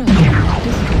arm though. Autocannon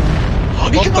destroyed. Oh,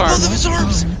 he got both arms. of his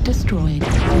arms. Arm destroyed.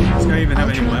 Does this guy even have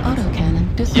any Ultra weapons?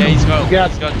 autocannon destroyed. Yeah,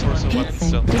 he's got torso Heat weapons sink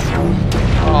still. destroyed.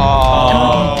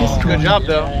 Oh, Target good destroyed. job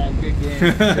though. Yeah, good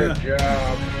game. Good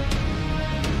job.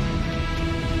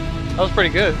 That was pretty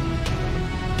good.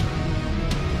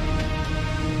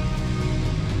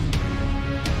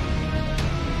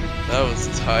 That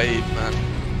was tight, man.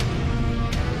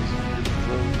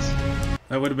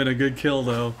 That would have been a good kill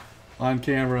though, on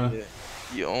camera. Yeah,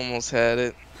 you almost had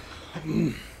it.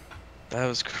 That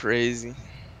was crazy.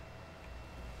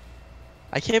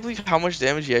 I can't believe how much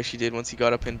damage he actually did once he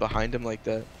got up in behind him like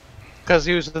that. Because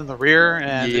he was in the rear,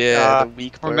 and Yeah, the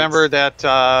weak parts. remember that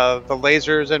the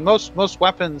lasers and most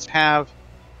weapons have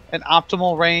an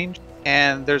optimal range,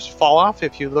 and there's fall off.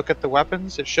 If you look at the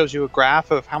weapons, it shows you a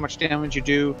graph of how much damage you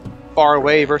do far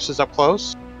away versus up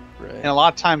close. Right. And a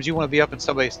lot of times you want to be up in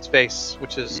somebody's face,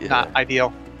 which is not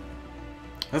ideal.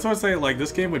 That's why I say like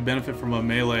this game would benefit from a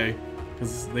melee,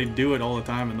 because they do it all the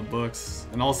time in the books.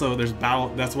 And also there's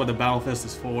battle. That's what the battle fist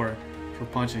is for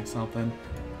punching something.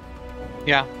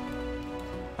 Yeah.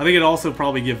 I think it'd also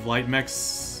probably give light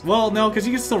mechs. Well, no, because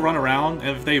you can still run around,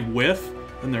 and if they whiff,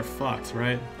 then they're fucked,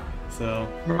 right? So.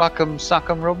 Rock'em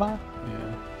sock'em robot.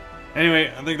 Yeah.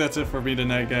 Anyway, I think that's it for me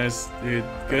tonight, guys. Dude,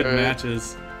 good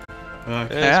matches. Yeah,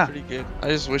 it's pretty good. I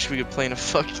just wish we could play in a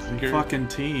fucking group. Fucking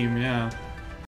team, yeah.